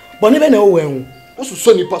 Bone be na wo wen. Wo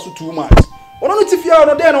so nipa so too much. Ono no tifia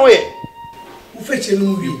no there no way. Wo feche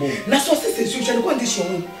no wi. Na so say situation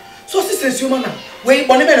condition. So say nsuo ma na. We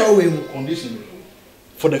bone be na wo wen condition.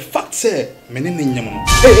 For the fact say me ne nyam no.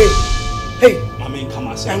 Hey. Mama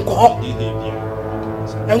come say. Enko.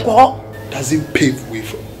 Doesn't pave way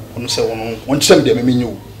for. Ono say ono. Won chem de me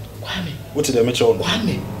nyu. Kwame. What did me cho no?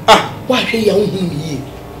 Kwame. Wa hwe ya hu mi yi.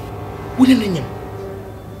 Wo ne nyam.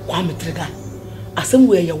 Kwame trigger. Asem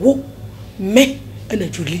we ya wo me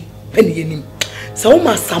and Julie penny yenim. So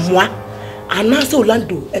ma samwa anase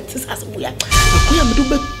Orlando etis asem we ya. Akoya me do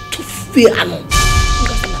be to fe ano.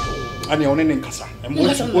 Ani one ne Nkansah.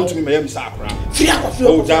 Want to me me sa akra. Fia ko fia.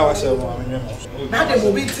 Oh, jawa se mo amenye. Na de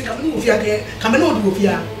mobility kam no fia ke kam no do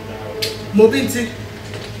fia. Mobility.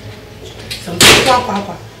 Sam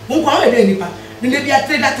kwa. Mo kwa we de nipa. Ni de bia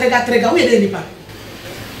trigger we de nipa.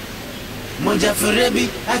 Mogya forebi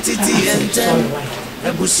atiti enten.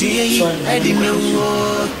 Ebusuye yi edi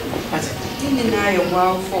mewo.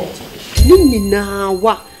 Nini na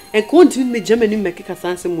wa. E continue me Germany make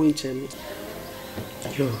kasanse mo ncheme.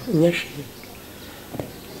 Yo, nyeshi.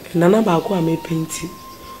 Nana ba ko ame penti.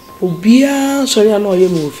 Obia sori ana oye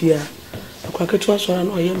me ofia. Akwa ketu sori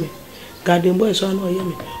ana oye me. Garden boy sori ana oye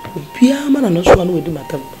me. Obia ma na no so ana wedi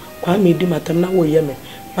matam. Kwa me di matam na wo ye me.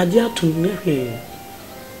 Maji atum ne hwe.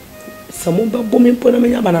 Samo ba bo me pona me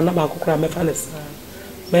nya banana ba kokora me fa ne sa.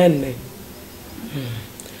 Men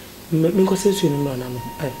me ko sensu ni no na no.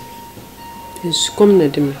 Is kom na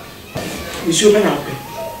dem. Isu be na pe.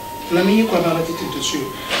 Na me yikwa ba tete to su.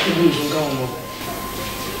 Ibu nzunga omo.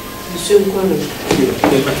 Isu nkwa no.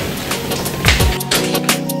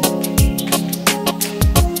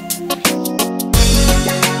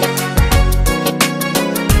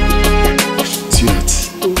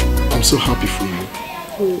 I'm so happy for you.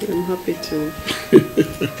 I'm happy too.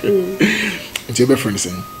 What's your best friend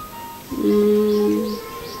saying?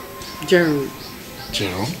 Jerome.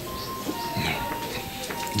 Jerome? No.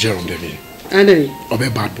 Jerome, Debbie. Andy. Obe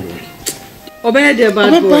bad boy. Obe the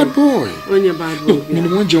bad boy. Bad boy. On your bad boy.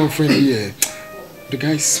 No, one Jerome friend here. The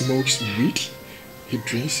guy smokes weed He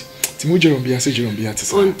drinks. Timu Jerome say Jerome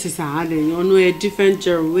Tisa. On Tisa, you know a different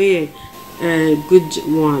Jerome, good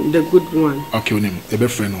one, the good one. Okay, name a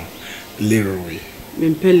best friend, Leroy.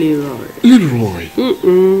 Leroy. Leroy.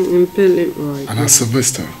 Leroy. And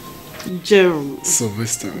Sylvester. Jerome.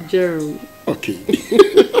 Sylvester. Jerome. Okay.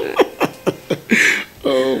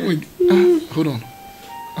 Oh my God. Hold on.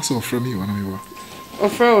 I saw from you, one of you.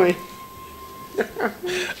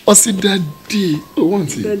 Oh, see daddy. Oh, one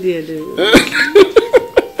thing. Daddy.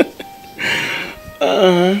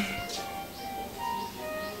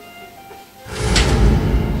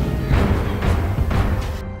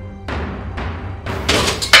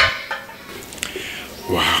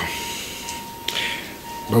 Wow.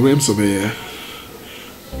 But I'm so bad.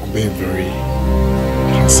 I'm being very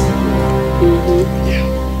handsome. Yeah.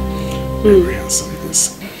 Very handsome,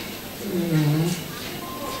 yes.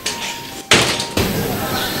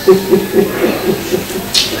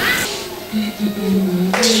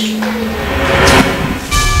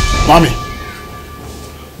 Kwame.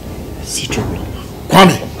 See trouble.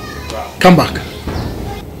 Kwame. Come back.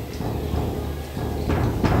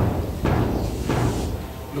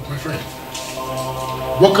 Look, my friend.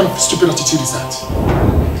 What kind of stupid attitude is that?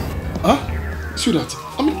 Huh? Sweetheart,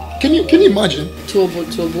 I mean, can you imagine?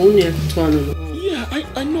 Yeah,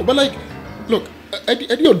 I know, but like, look, I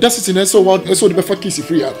did your audacity and so the perfect kiss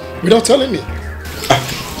free without telling me.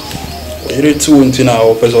 You did 2 until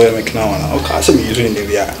now, person make now. Okay, so me doing the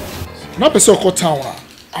beer. Not person called town.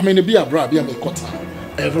 I mean, the beer, bra, beer make cut.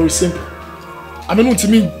 Very simple. I mean, to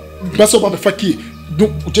me, that's about the perfect key.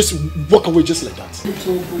 Don't just walk away just like that.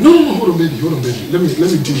 No, hold on, baby. Let me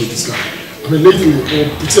deal with this guy. I mean, lately,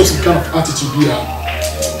 it's just some kind of attitude here.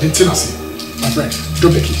 Intimacy, my friend.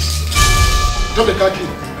 Drop the keys. Drop the car key.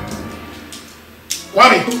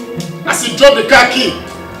 Kwame, I said drop the car key.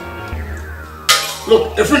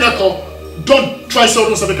 Look, if you're not call, don't try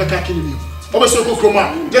so to make a car key with you. Obviously, go come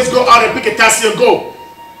on. Just go out and pick a taxi and go.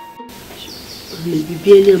 Maybe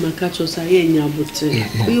being a catch us a year, but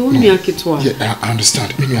you want me a kitwa. Yeah, I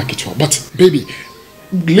understand. Maybe a kitwa. But, baby,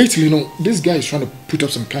 lately, you know, this guy is trying to put up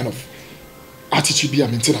some kind of attitude be a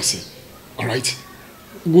maintenance. Alright?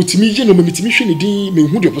 Go to me, you know, me who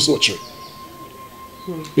the person watch.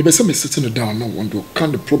 Maybe some is sitting down, no one do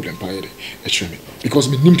can the problem by it, actually. Because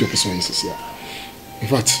me named your person is here. In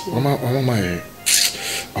fact, Mama,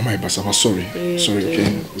 I'm sorry. Sorry,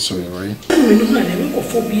 okay? Sorry, alright?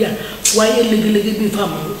 Why you legally be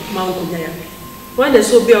family? Why the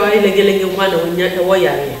so be why legally one on your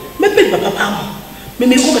way? Maybe Papa.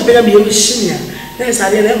 Maybe come and better be a senior. There's a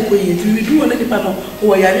little way you do any panel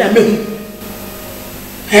who I am.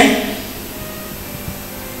 Eh?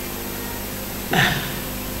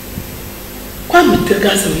 Kwame the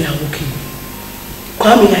gas we are working.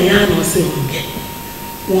 Kwame Ayano say on get.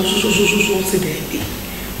 One so say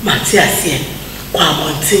Matthias here.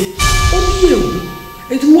 Kwabonte. Oh you.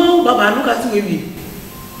 It's wow, Baba, look at me.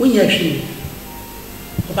 When you're she.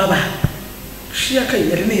 Baba, she a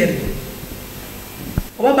kind of near.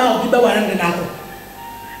 Baba, I'll be the one and now.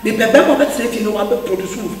 The Pepper of the you know what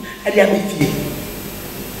produce at the Amity.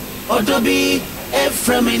 Odobi,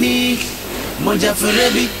 Efremini, Mogya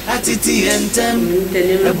Forebi, Atiti and Tem,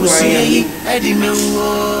 Abusi, Eddie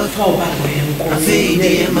Menwo, a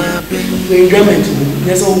fade, my pen. When government,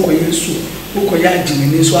 there's all for you, who could have Jimmy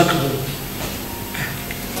in this work.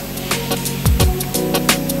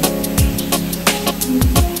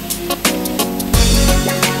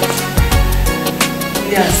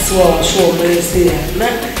 Yes, so very say,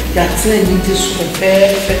 that's why you just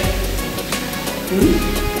perfect.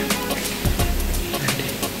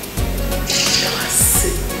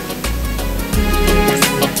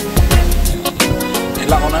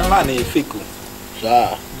 La ne fiku.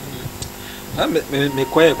 Sa. Me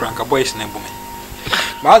kwaye kranka boys na bume.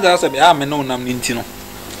 Ma da se be a me no nam ni ntino.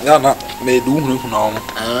 Ya na me du hunu hunu o.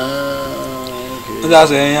 Okay. Da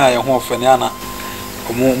se yan ya ho fe ne ana.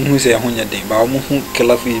 Omo hu se ho nya den ba omo hu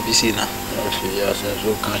kila fi bisi na. Ya se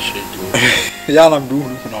so kan shetu. Ya na du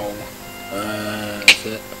hunu hunu o.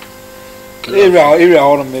 Se area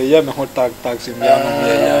all me ya me ho taxi me ya no me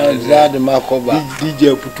ya zade makoba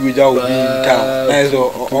DJ putu ja obi nka na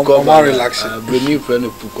so o relax bremi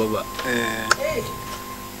friend pukoba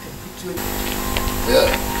yeah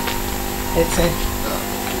it's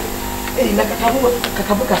eh na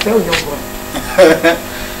kakabuka fe onyo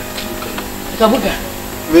kakabuka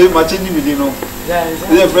we machini mi no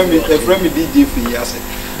yeah friend DJ fi yase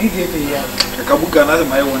kakabuka na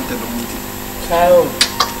my wanted muti sao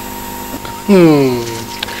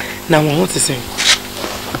now what to say?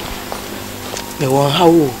 Me want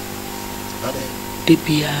how the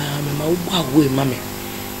pia me ma wa we mame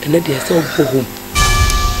and they say go home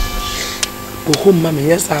home mammy,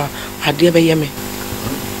 yes, I dear Bayame.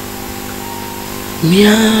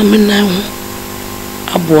 Mia, me now,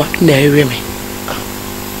 a boy, near me.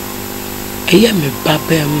 I am a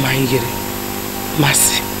baba, my dear.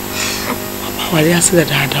 Massy. What I said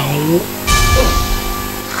that I don't.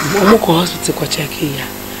 Momo hospital ko check here.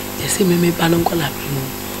 You see me banon ko labi mo.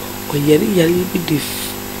 O yari be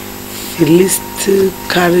the list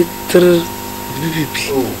character BBP.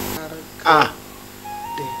 Ah.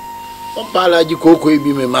 O pala ji koko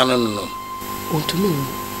ebi me manu no. O to me.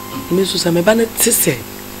 Me so sa me ba na tise.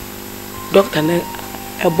 Doctor na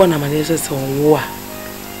ebo na mane se se onwo a.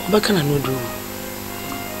 Obeka na no do.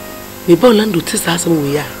 Me ba Orlando tise asem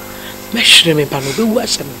we ya. Me hwere me ba no be wu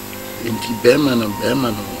ahye me. Inti bema no.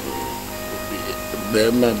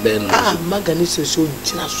 Ah, magani se so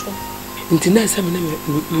tina so. Inti na se me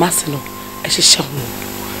mass no. E hyehyɛ ho.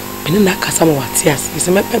 Me na kasa ma wate ase.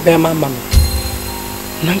 Se me pe bema ma no.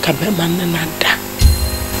 Nanka bema na da.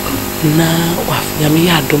 Na wafanya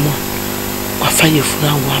ya adomo. Wafa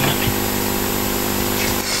yefuna wo ama me.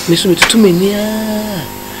 Me so metutu mania.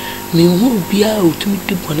 Me hu bia otumi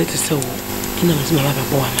di bone te se wo. Ina me se ma ba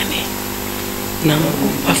bo amane. Na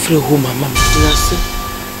afre ho mama na se.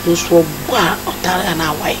 No so gba otare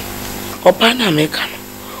na wai. Opa na me ka no.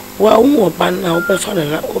 Wa hu opa na obefa na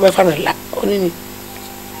la. Onini.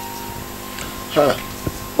 Ha.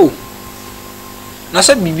 Oh. Na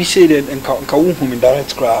se bibi say that nka wo hu me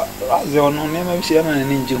direct cra. Ze ono ne ma bi say na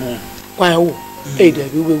ne nji ho. Why wo? Eh da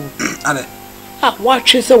bi wewu. Ane. Ah, what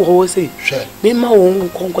she say wo say? Me ma wo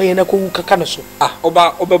nkonko ye na ko kaka no so. Ah,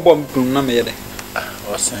 obebom pum na me ye de. Ah,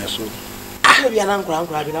 wasan so. Ah, bi na nkura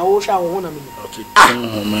bi na wo sha wo na me. Okay. Ah,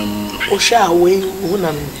 o sha wo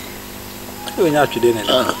na me. O nya twede ne.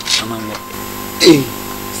 Ah, amango. Eh,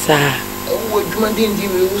 sa. O djuma din di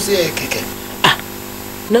me wo say keke. Ah.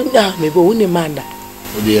 Na me bo wo ni manda.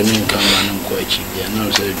 O de ne nkan ma ne ko achi bia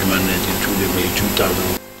na so djuma na di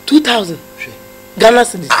 2000. Ghana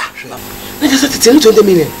cedis. Na just 20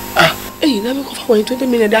 million. Ah. Eh, na me ko fa 20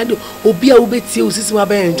 million dad obi a wo betie osisi ma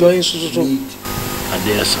ba enjoy so.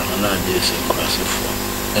 Ade asa na ade se kwase fo.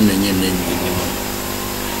 Ena nye na nyi ni mo.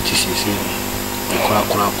 Tisisi. Kura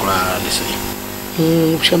le se.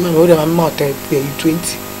 Chama me o de ma 20.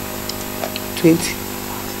 O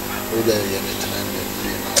de ye ne tana.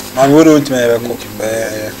 Na wo do ntime e ko.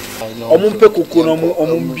 Omumpe koko no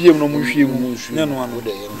omumbiem no muhwie mu. Ne no ano de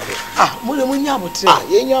ye. Ah, mo le mo nya abotre. Ah,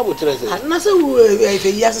 ye nya abotre se. Ah, na se wo e fe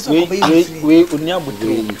ya se so ko be yi. We oni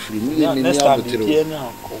abotre. Ni abotre. Ye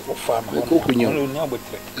na ko fa ma. Ko kunyo. Oni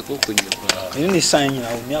abotre. Ko kunyo. Ni san nyina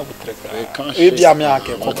oni abotre. E bia me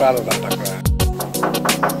ake ko kra da takra.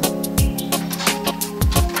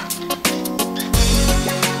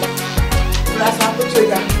 La sa po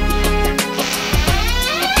tega.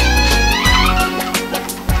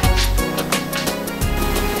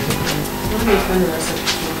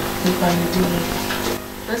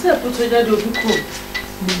 I said, put that over cool.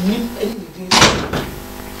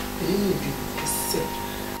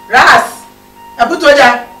 Ras! I put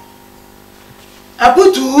that. I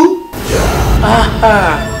put two.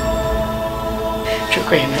 Aha.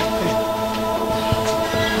 Chukwena.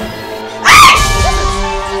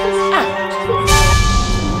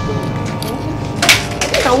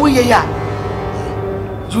 How are you?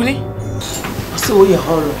 Julie? So you're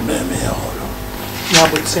horror. Yeah,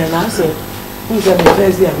 but I said, who's the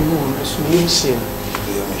first day I've been on the solution?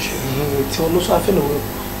 It's almost I feel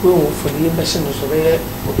we won't for the impression of okay.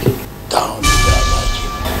 Down,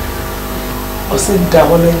 I said,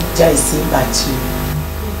 down and Jaisi Bachi.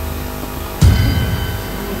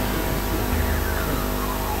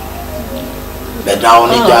 But down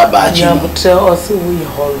in Jabachi, but tell us we are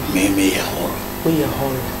horror. Maybe a horror. We are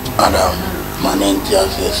horror. Madam. Manentia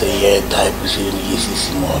says a year type is in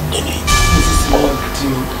easy more than it. This is more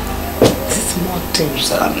things.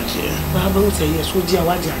 Sanity. Baba say yes, would you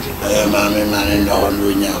want to? Mammy, man, and all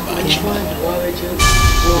doing your badge.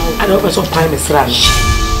 I don't know some time is rush.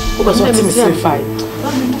 Who was what is fine?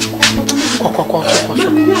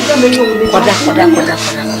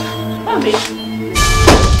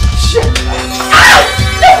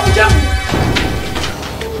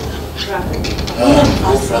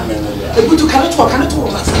 Ebutu cannot walk.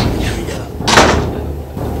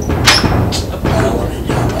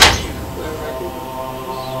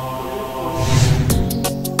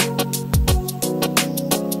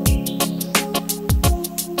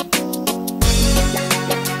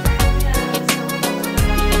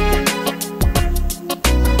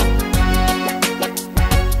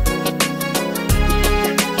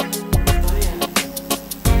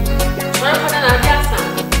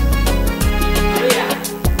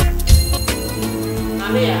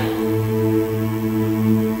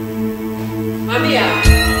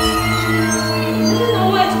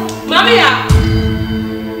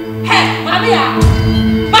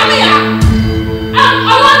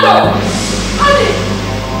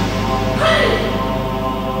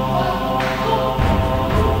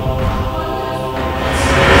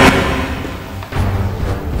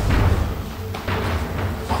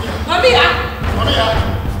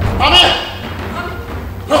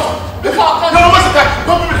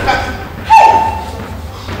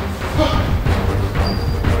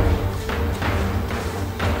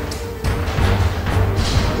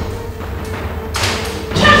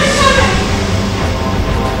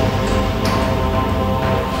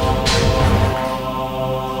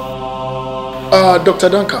 Dr.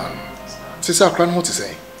 Duncan, Sister Cran, what to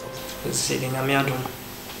say? Sitting a meadum.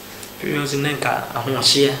 Perions in Nenka, a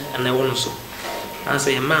honshia, and I want so. I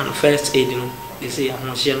say a man first aiding, they say a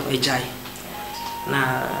honshia, a jai.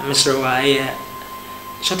 Now, Mr. Y,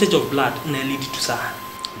 shortage of blood, nearly to sir.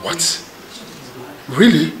 What?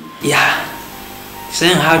 Really? Yeah.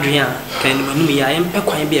 Saying Hadrian, can you I am a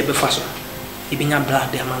quite be a befasson. He being a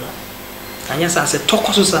blood, dear man. And yes, I said, talk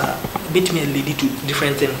also, sir, bit me a lady to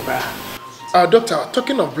different things. Doctor,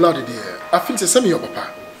 talking of blood, dear, I think it's semi your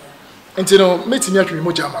papa. And you know, meeting me at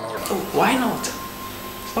Mogya man. Oh, why not?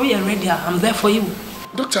 Oh, you're ready. I'm there for you.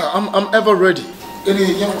 Doctor, I'm ever ready.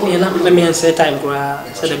 Let me say time,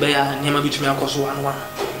 said the bear, never between me, of course, 1-1.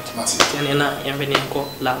 And you're ready to go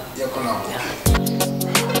loud.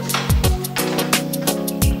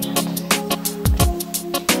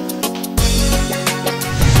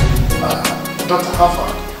 Dr.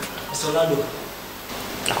 Harford. Mr. Lado.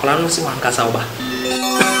 Nkansah.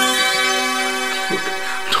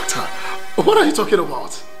 Doctor, what are you talking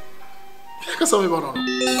about?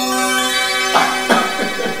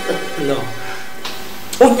 No.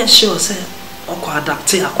 Only sure, sir. Oko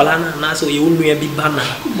adapt akwalana na so you nua bi bana.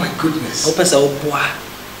 Oh my goodness. O pesa oboa.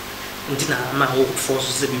 Ndina ma wo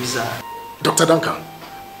force se bibisa. Dr. Duncan,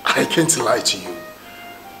 I can't lie to you.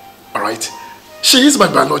 All right? She is my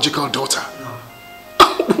biological daughter. No.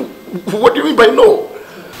 What do you mean by no?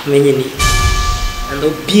 Menyini. And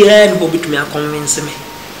obiara no bit me convince me.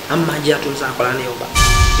 I'm Mogya to say akwalana yoba.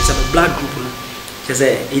 It's a blood group. It's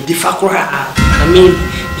a differ. I mean,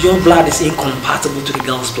 your blood is incompatible to the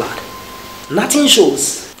girl's blood. Nothing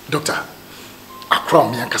shows. Doctor,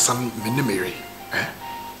 Nkansah Minimiri,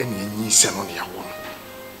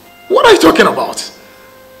 what are you talking about?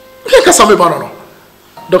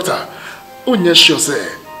 Doctor, you sure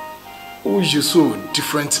say you saw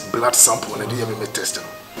different blood sample and you have testing.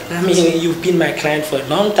 I mean, you've been my client for a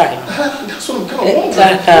long time. That's what I'm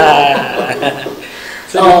kind of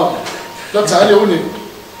so, Doctor, I don't know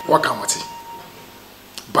what come at it.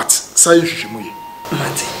 But say you should move.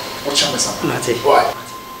 Mate. What's your mess? Mate. Why?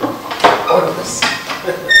 All the best.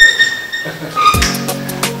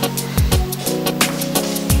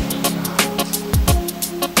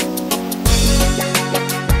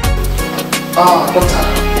 Doctor.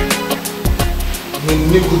 I'm in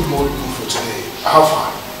a good mood for today. How far?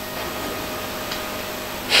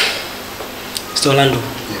 Mr. Orlando.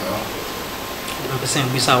 Yeah. I'm saying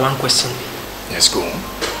we saw one question. Yes, go on.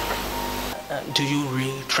 Do you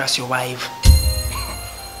really trust your wife?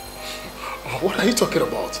 What are you talking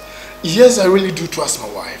about? Yes, I really do trust my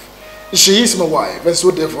wife. She is my wife, and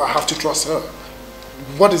so therefore I have to trust her.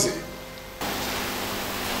 What is it?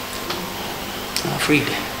 I'm afraid.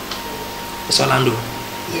 Mr. Orlando.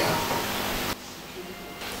 Yeah.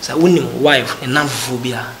 So when your wife and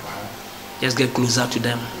phobia, just get closer to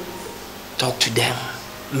them. Talk to them.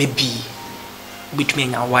 Maybe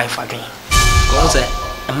between your wife again. Because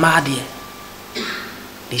a mad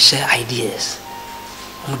they share ideas.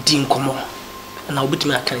 And I'll bet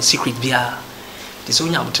me a kind of secret beer. This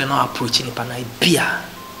only I'm trying to approach in a beer.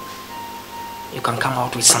 You can come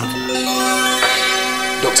out with something.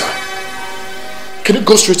 Doctor, can you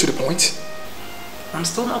go straight to the point? I'm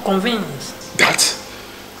still not convinced. That?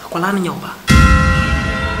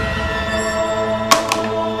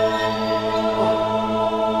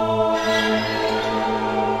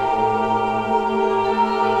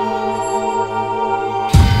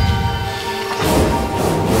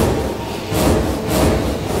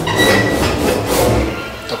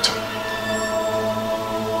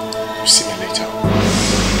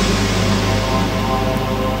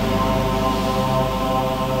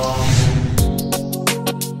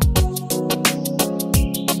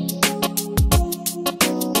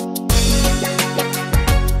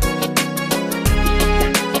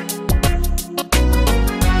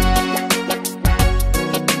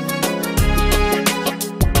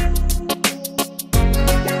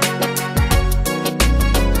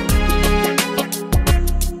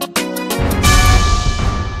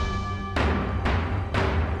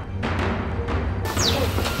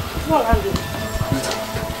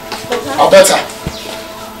 Better.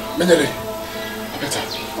 Menyele. Better.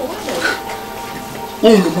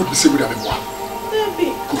 Oh, no mood be say with me moi.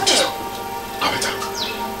 Baby. Good. Better.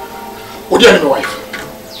 What do you have my wife?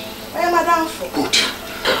 I am madam. Good.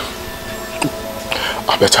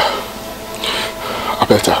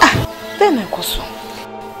 Better. Then I go so.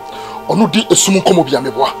 Onu di esumu komo bia me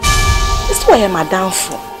boa. This why I am madam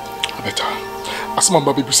for. Better. Asma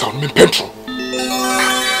baby bi sound me pentro.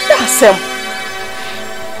 That's him.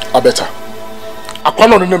 Better.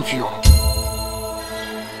 Akwano no nam fio.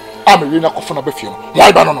 Amerina kofo na be fio.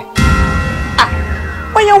 Why ba no no?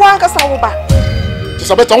 Why you want us over? It's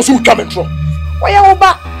a better also Chametro. Why you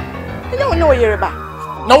over? You don't know you're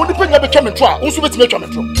about. Now, when the penny have a Chametro, also with me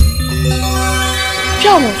Chametro.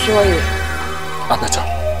 Chametro, I better.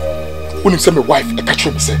 When you send my wife a catch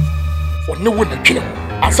him, say, or no one to kill him,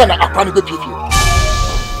 and send a chronic baby.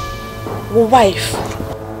 Wife.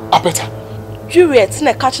 I better. Juliet, in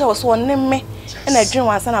a catcher was one name me, and I dream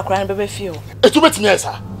was a crying baby feel. It's too much, yes,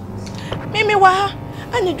 sir. Mimi, why?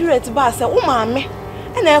 And you Juliet Bass, oh, mammy,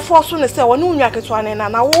 and I force soon as I want no jacket one and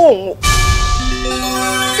I won't.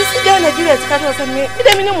 Sister Juliet catcher was a me,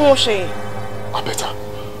 it ain't no more shame. I better.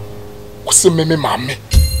 What's the meme, mammy?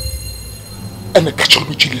 And the catcher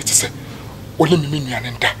with Juliet say, only me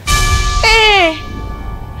and that. Eh,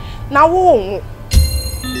 now won't.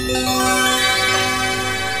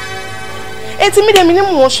 It's me the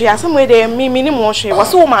minimum share, somewhere there, me minimum share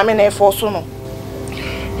was so my men for so no.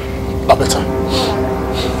 I better.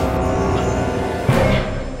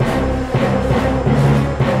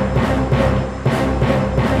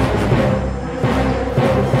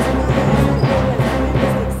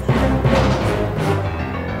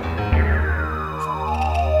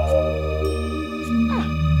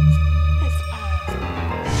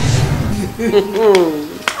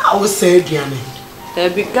 I will say, Diane.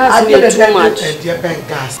 Because we are too much.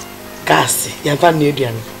 Gas, you have new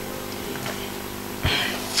Diane.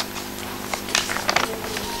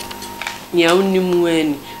 You only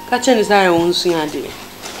when catching is I won't see a day.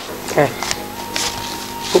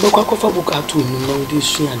 But the cock of a book out to know this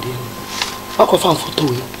soon a day. Walk of photo,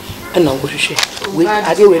 and I wish you. We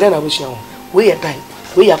are there with I wish you. We are time,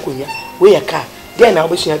 we are Kunya, we are car, then I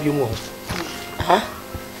wish you have you more. Huh?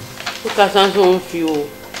 Because I'm so few.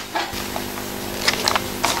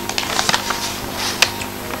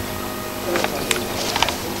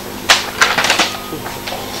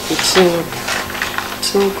 It's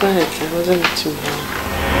so quiet, I wasn't too long.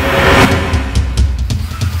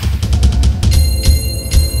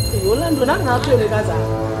 You land on that now to the Gaza.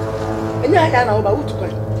 And I can't know about to go.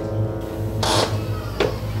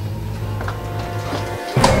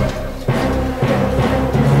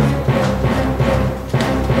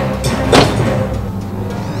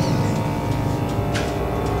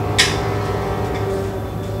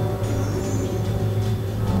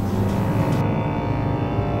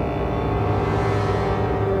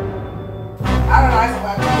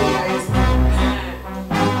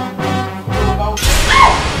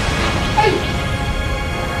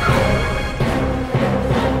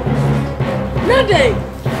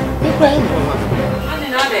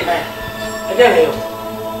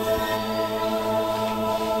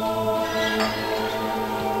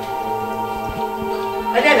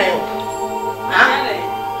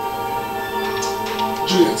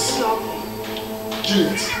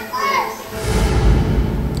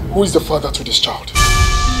 Who is the father to this child?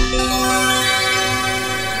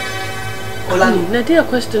 Olani, na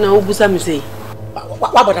question na obusa me say.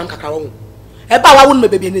 What about Nkakawo? Eba wa won me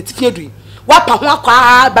baby na tifie dui. Wa pa ho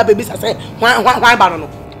akwa ba baby say why ba no.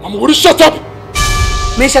 Mama, will you shut up?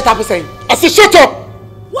 Me shut up saying. I say shut up.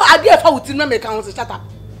 What idea for with me make am say shut up?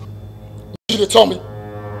 Did you tell me?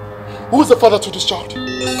 Who is the father to this child? She's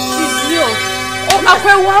yours. Oh,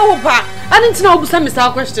 akwa wa oba. I didn't know obusa me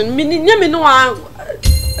say question. Me nyame no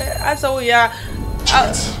I saw ya.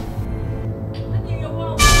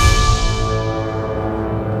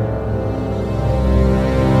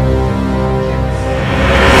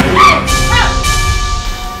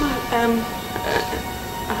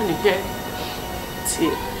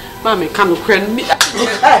 Mommy, come and cry me.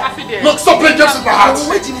 Look, stop playing games in my heart.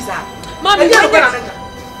 Mommy,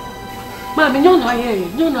 Mommy, you're not here.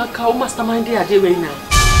 You're not cow mastermind there right now.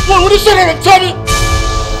 What would you say and tell me?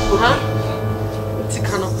 Huh?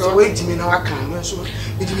 So wait Jimmy now I can. So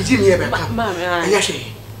Jimmy here Meka. Mommy,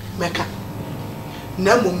 Ayashe. Meka.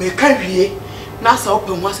 Na mo meka wie na sa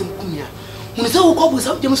open wasem kumia. Hu se wo kobu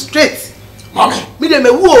sa dem straight. Mommy, me dem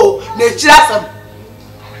ewu na chira sam.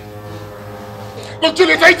 Look,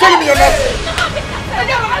 Juliet, are you telling me you're not?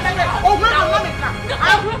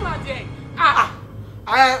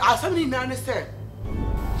 I somebody now say.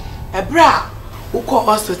 A bra who call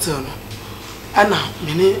hospital. And now,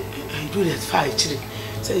 many do that fight.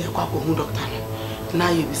 Say you call who doctor.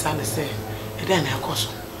 Now you be saying say, and then I cause.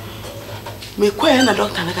 Me quite a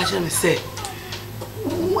doctor and I can say.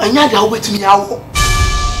 And you're way to me out.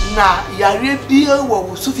 Now, you're really what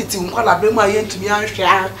was sufficient. What I bring my end to me and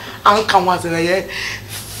share. Uncle was a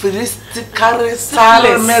philistical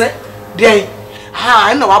silence. Day. Ha,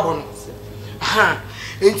 I know about. Ha,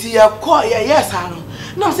 and see your call, yes, I know.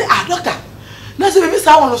 No, say, doctor. Na se baby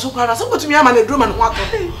sa won so kwa na so go to me ama na drum and ho ato.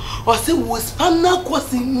 O se wo spam na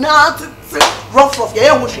kosi na rough ye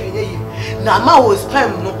ho hwe ye. Na ma wo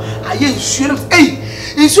spam no aye nsuo no eh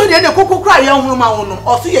nsuo de na kokokra ye ho ma wo no.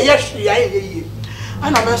 O se ye hwe ye.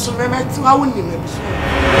 Ana me so me ti wa woni me so.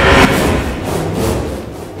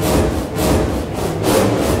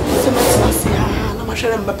 Se me ti asia na ma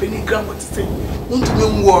hwere mba peni gram what say. Untu me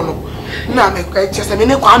nwo no. Na me kwa chese me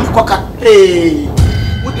ne kwa me koka. Eh.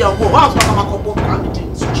 Wo dia wo wa so ka makobo kwa me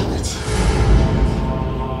din so Juliet.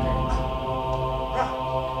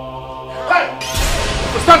 Hey!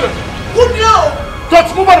 Stand up. Wo dia o.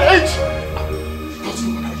 Don't move on edge. Don't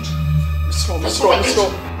move on edge. Let's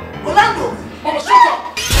go. Orlando. Mama, shut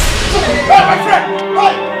up! Hey, my friend!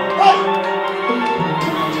 Hey!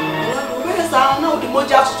 Where is our now the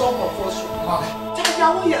Mogya song of us? Tell me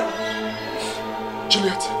how you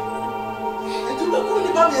Juliet.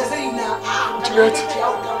 Juliet.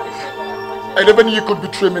 I never knew you could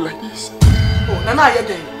betray me like this. Oh, Nana, you're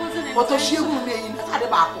there. What does she room in the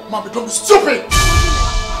back? Mommy, don't be stupid!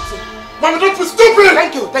 Mommy, don't be stupid!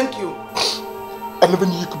 Thank you. I never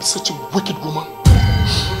knew you could be such a wicked woman.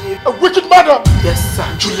 A wicked mother! Yes, sir.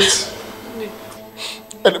 Juliet.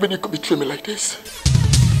 I never knew you could betray me like this.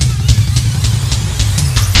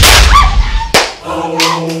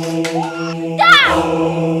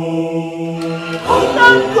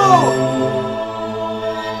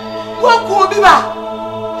 What could be back?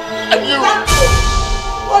 And you?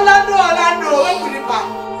 Orlando, what could be back?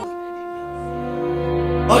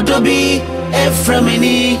 Odobi,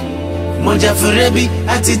 Efremini, Mogya Forebi,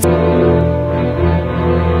 at it.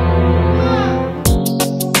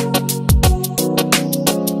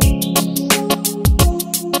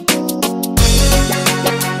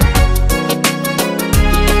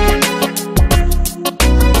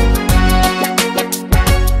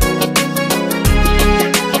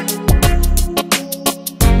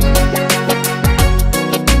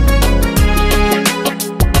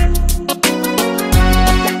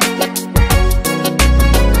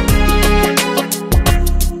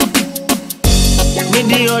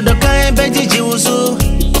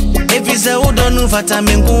 Fata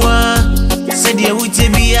mengua sadia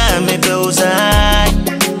utebia mebeuza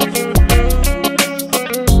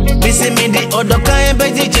bisi midi odoka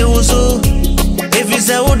ebeji jeusu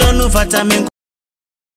efisa udonu fata mengua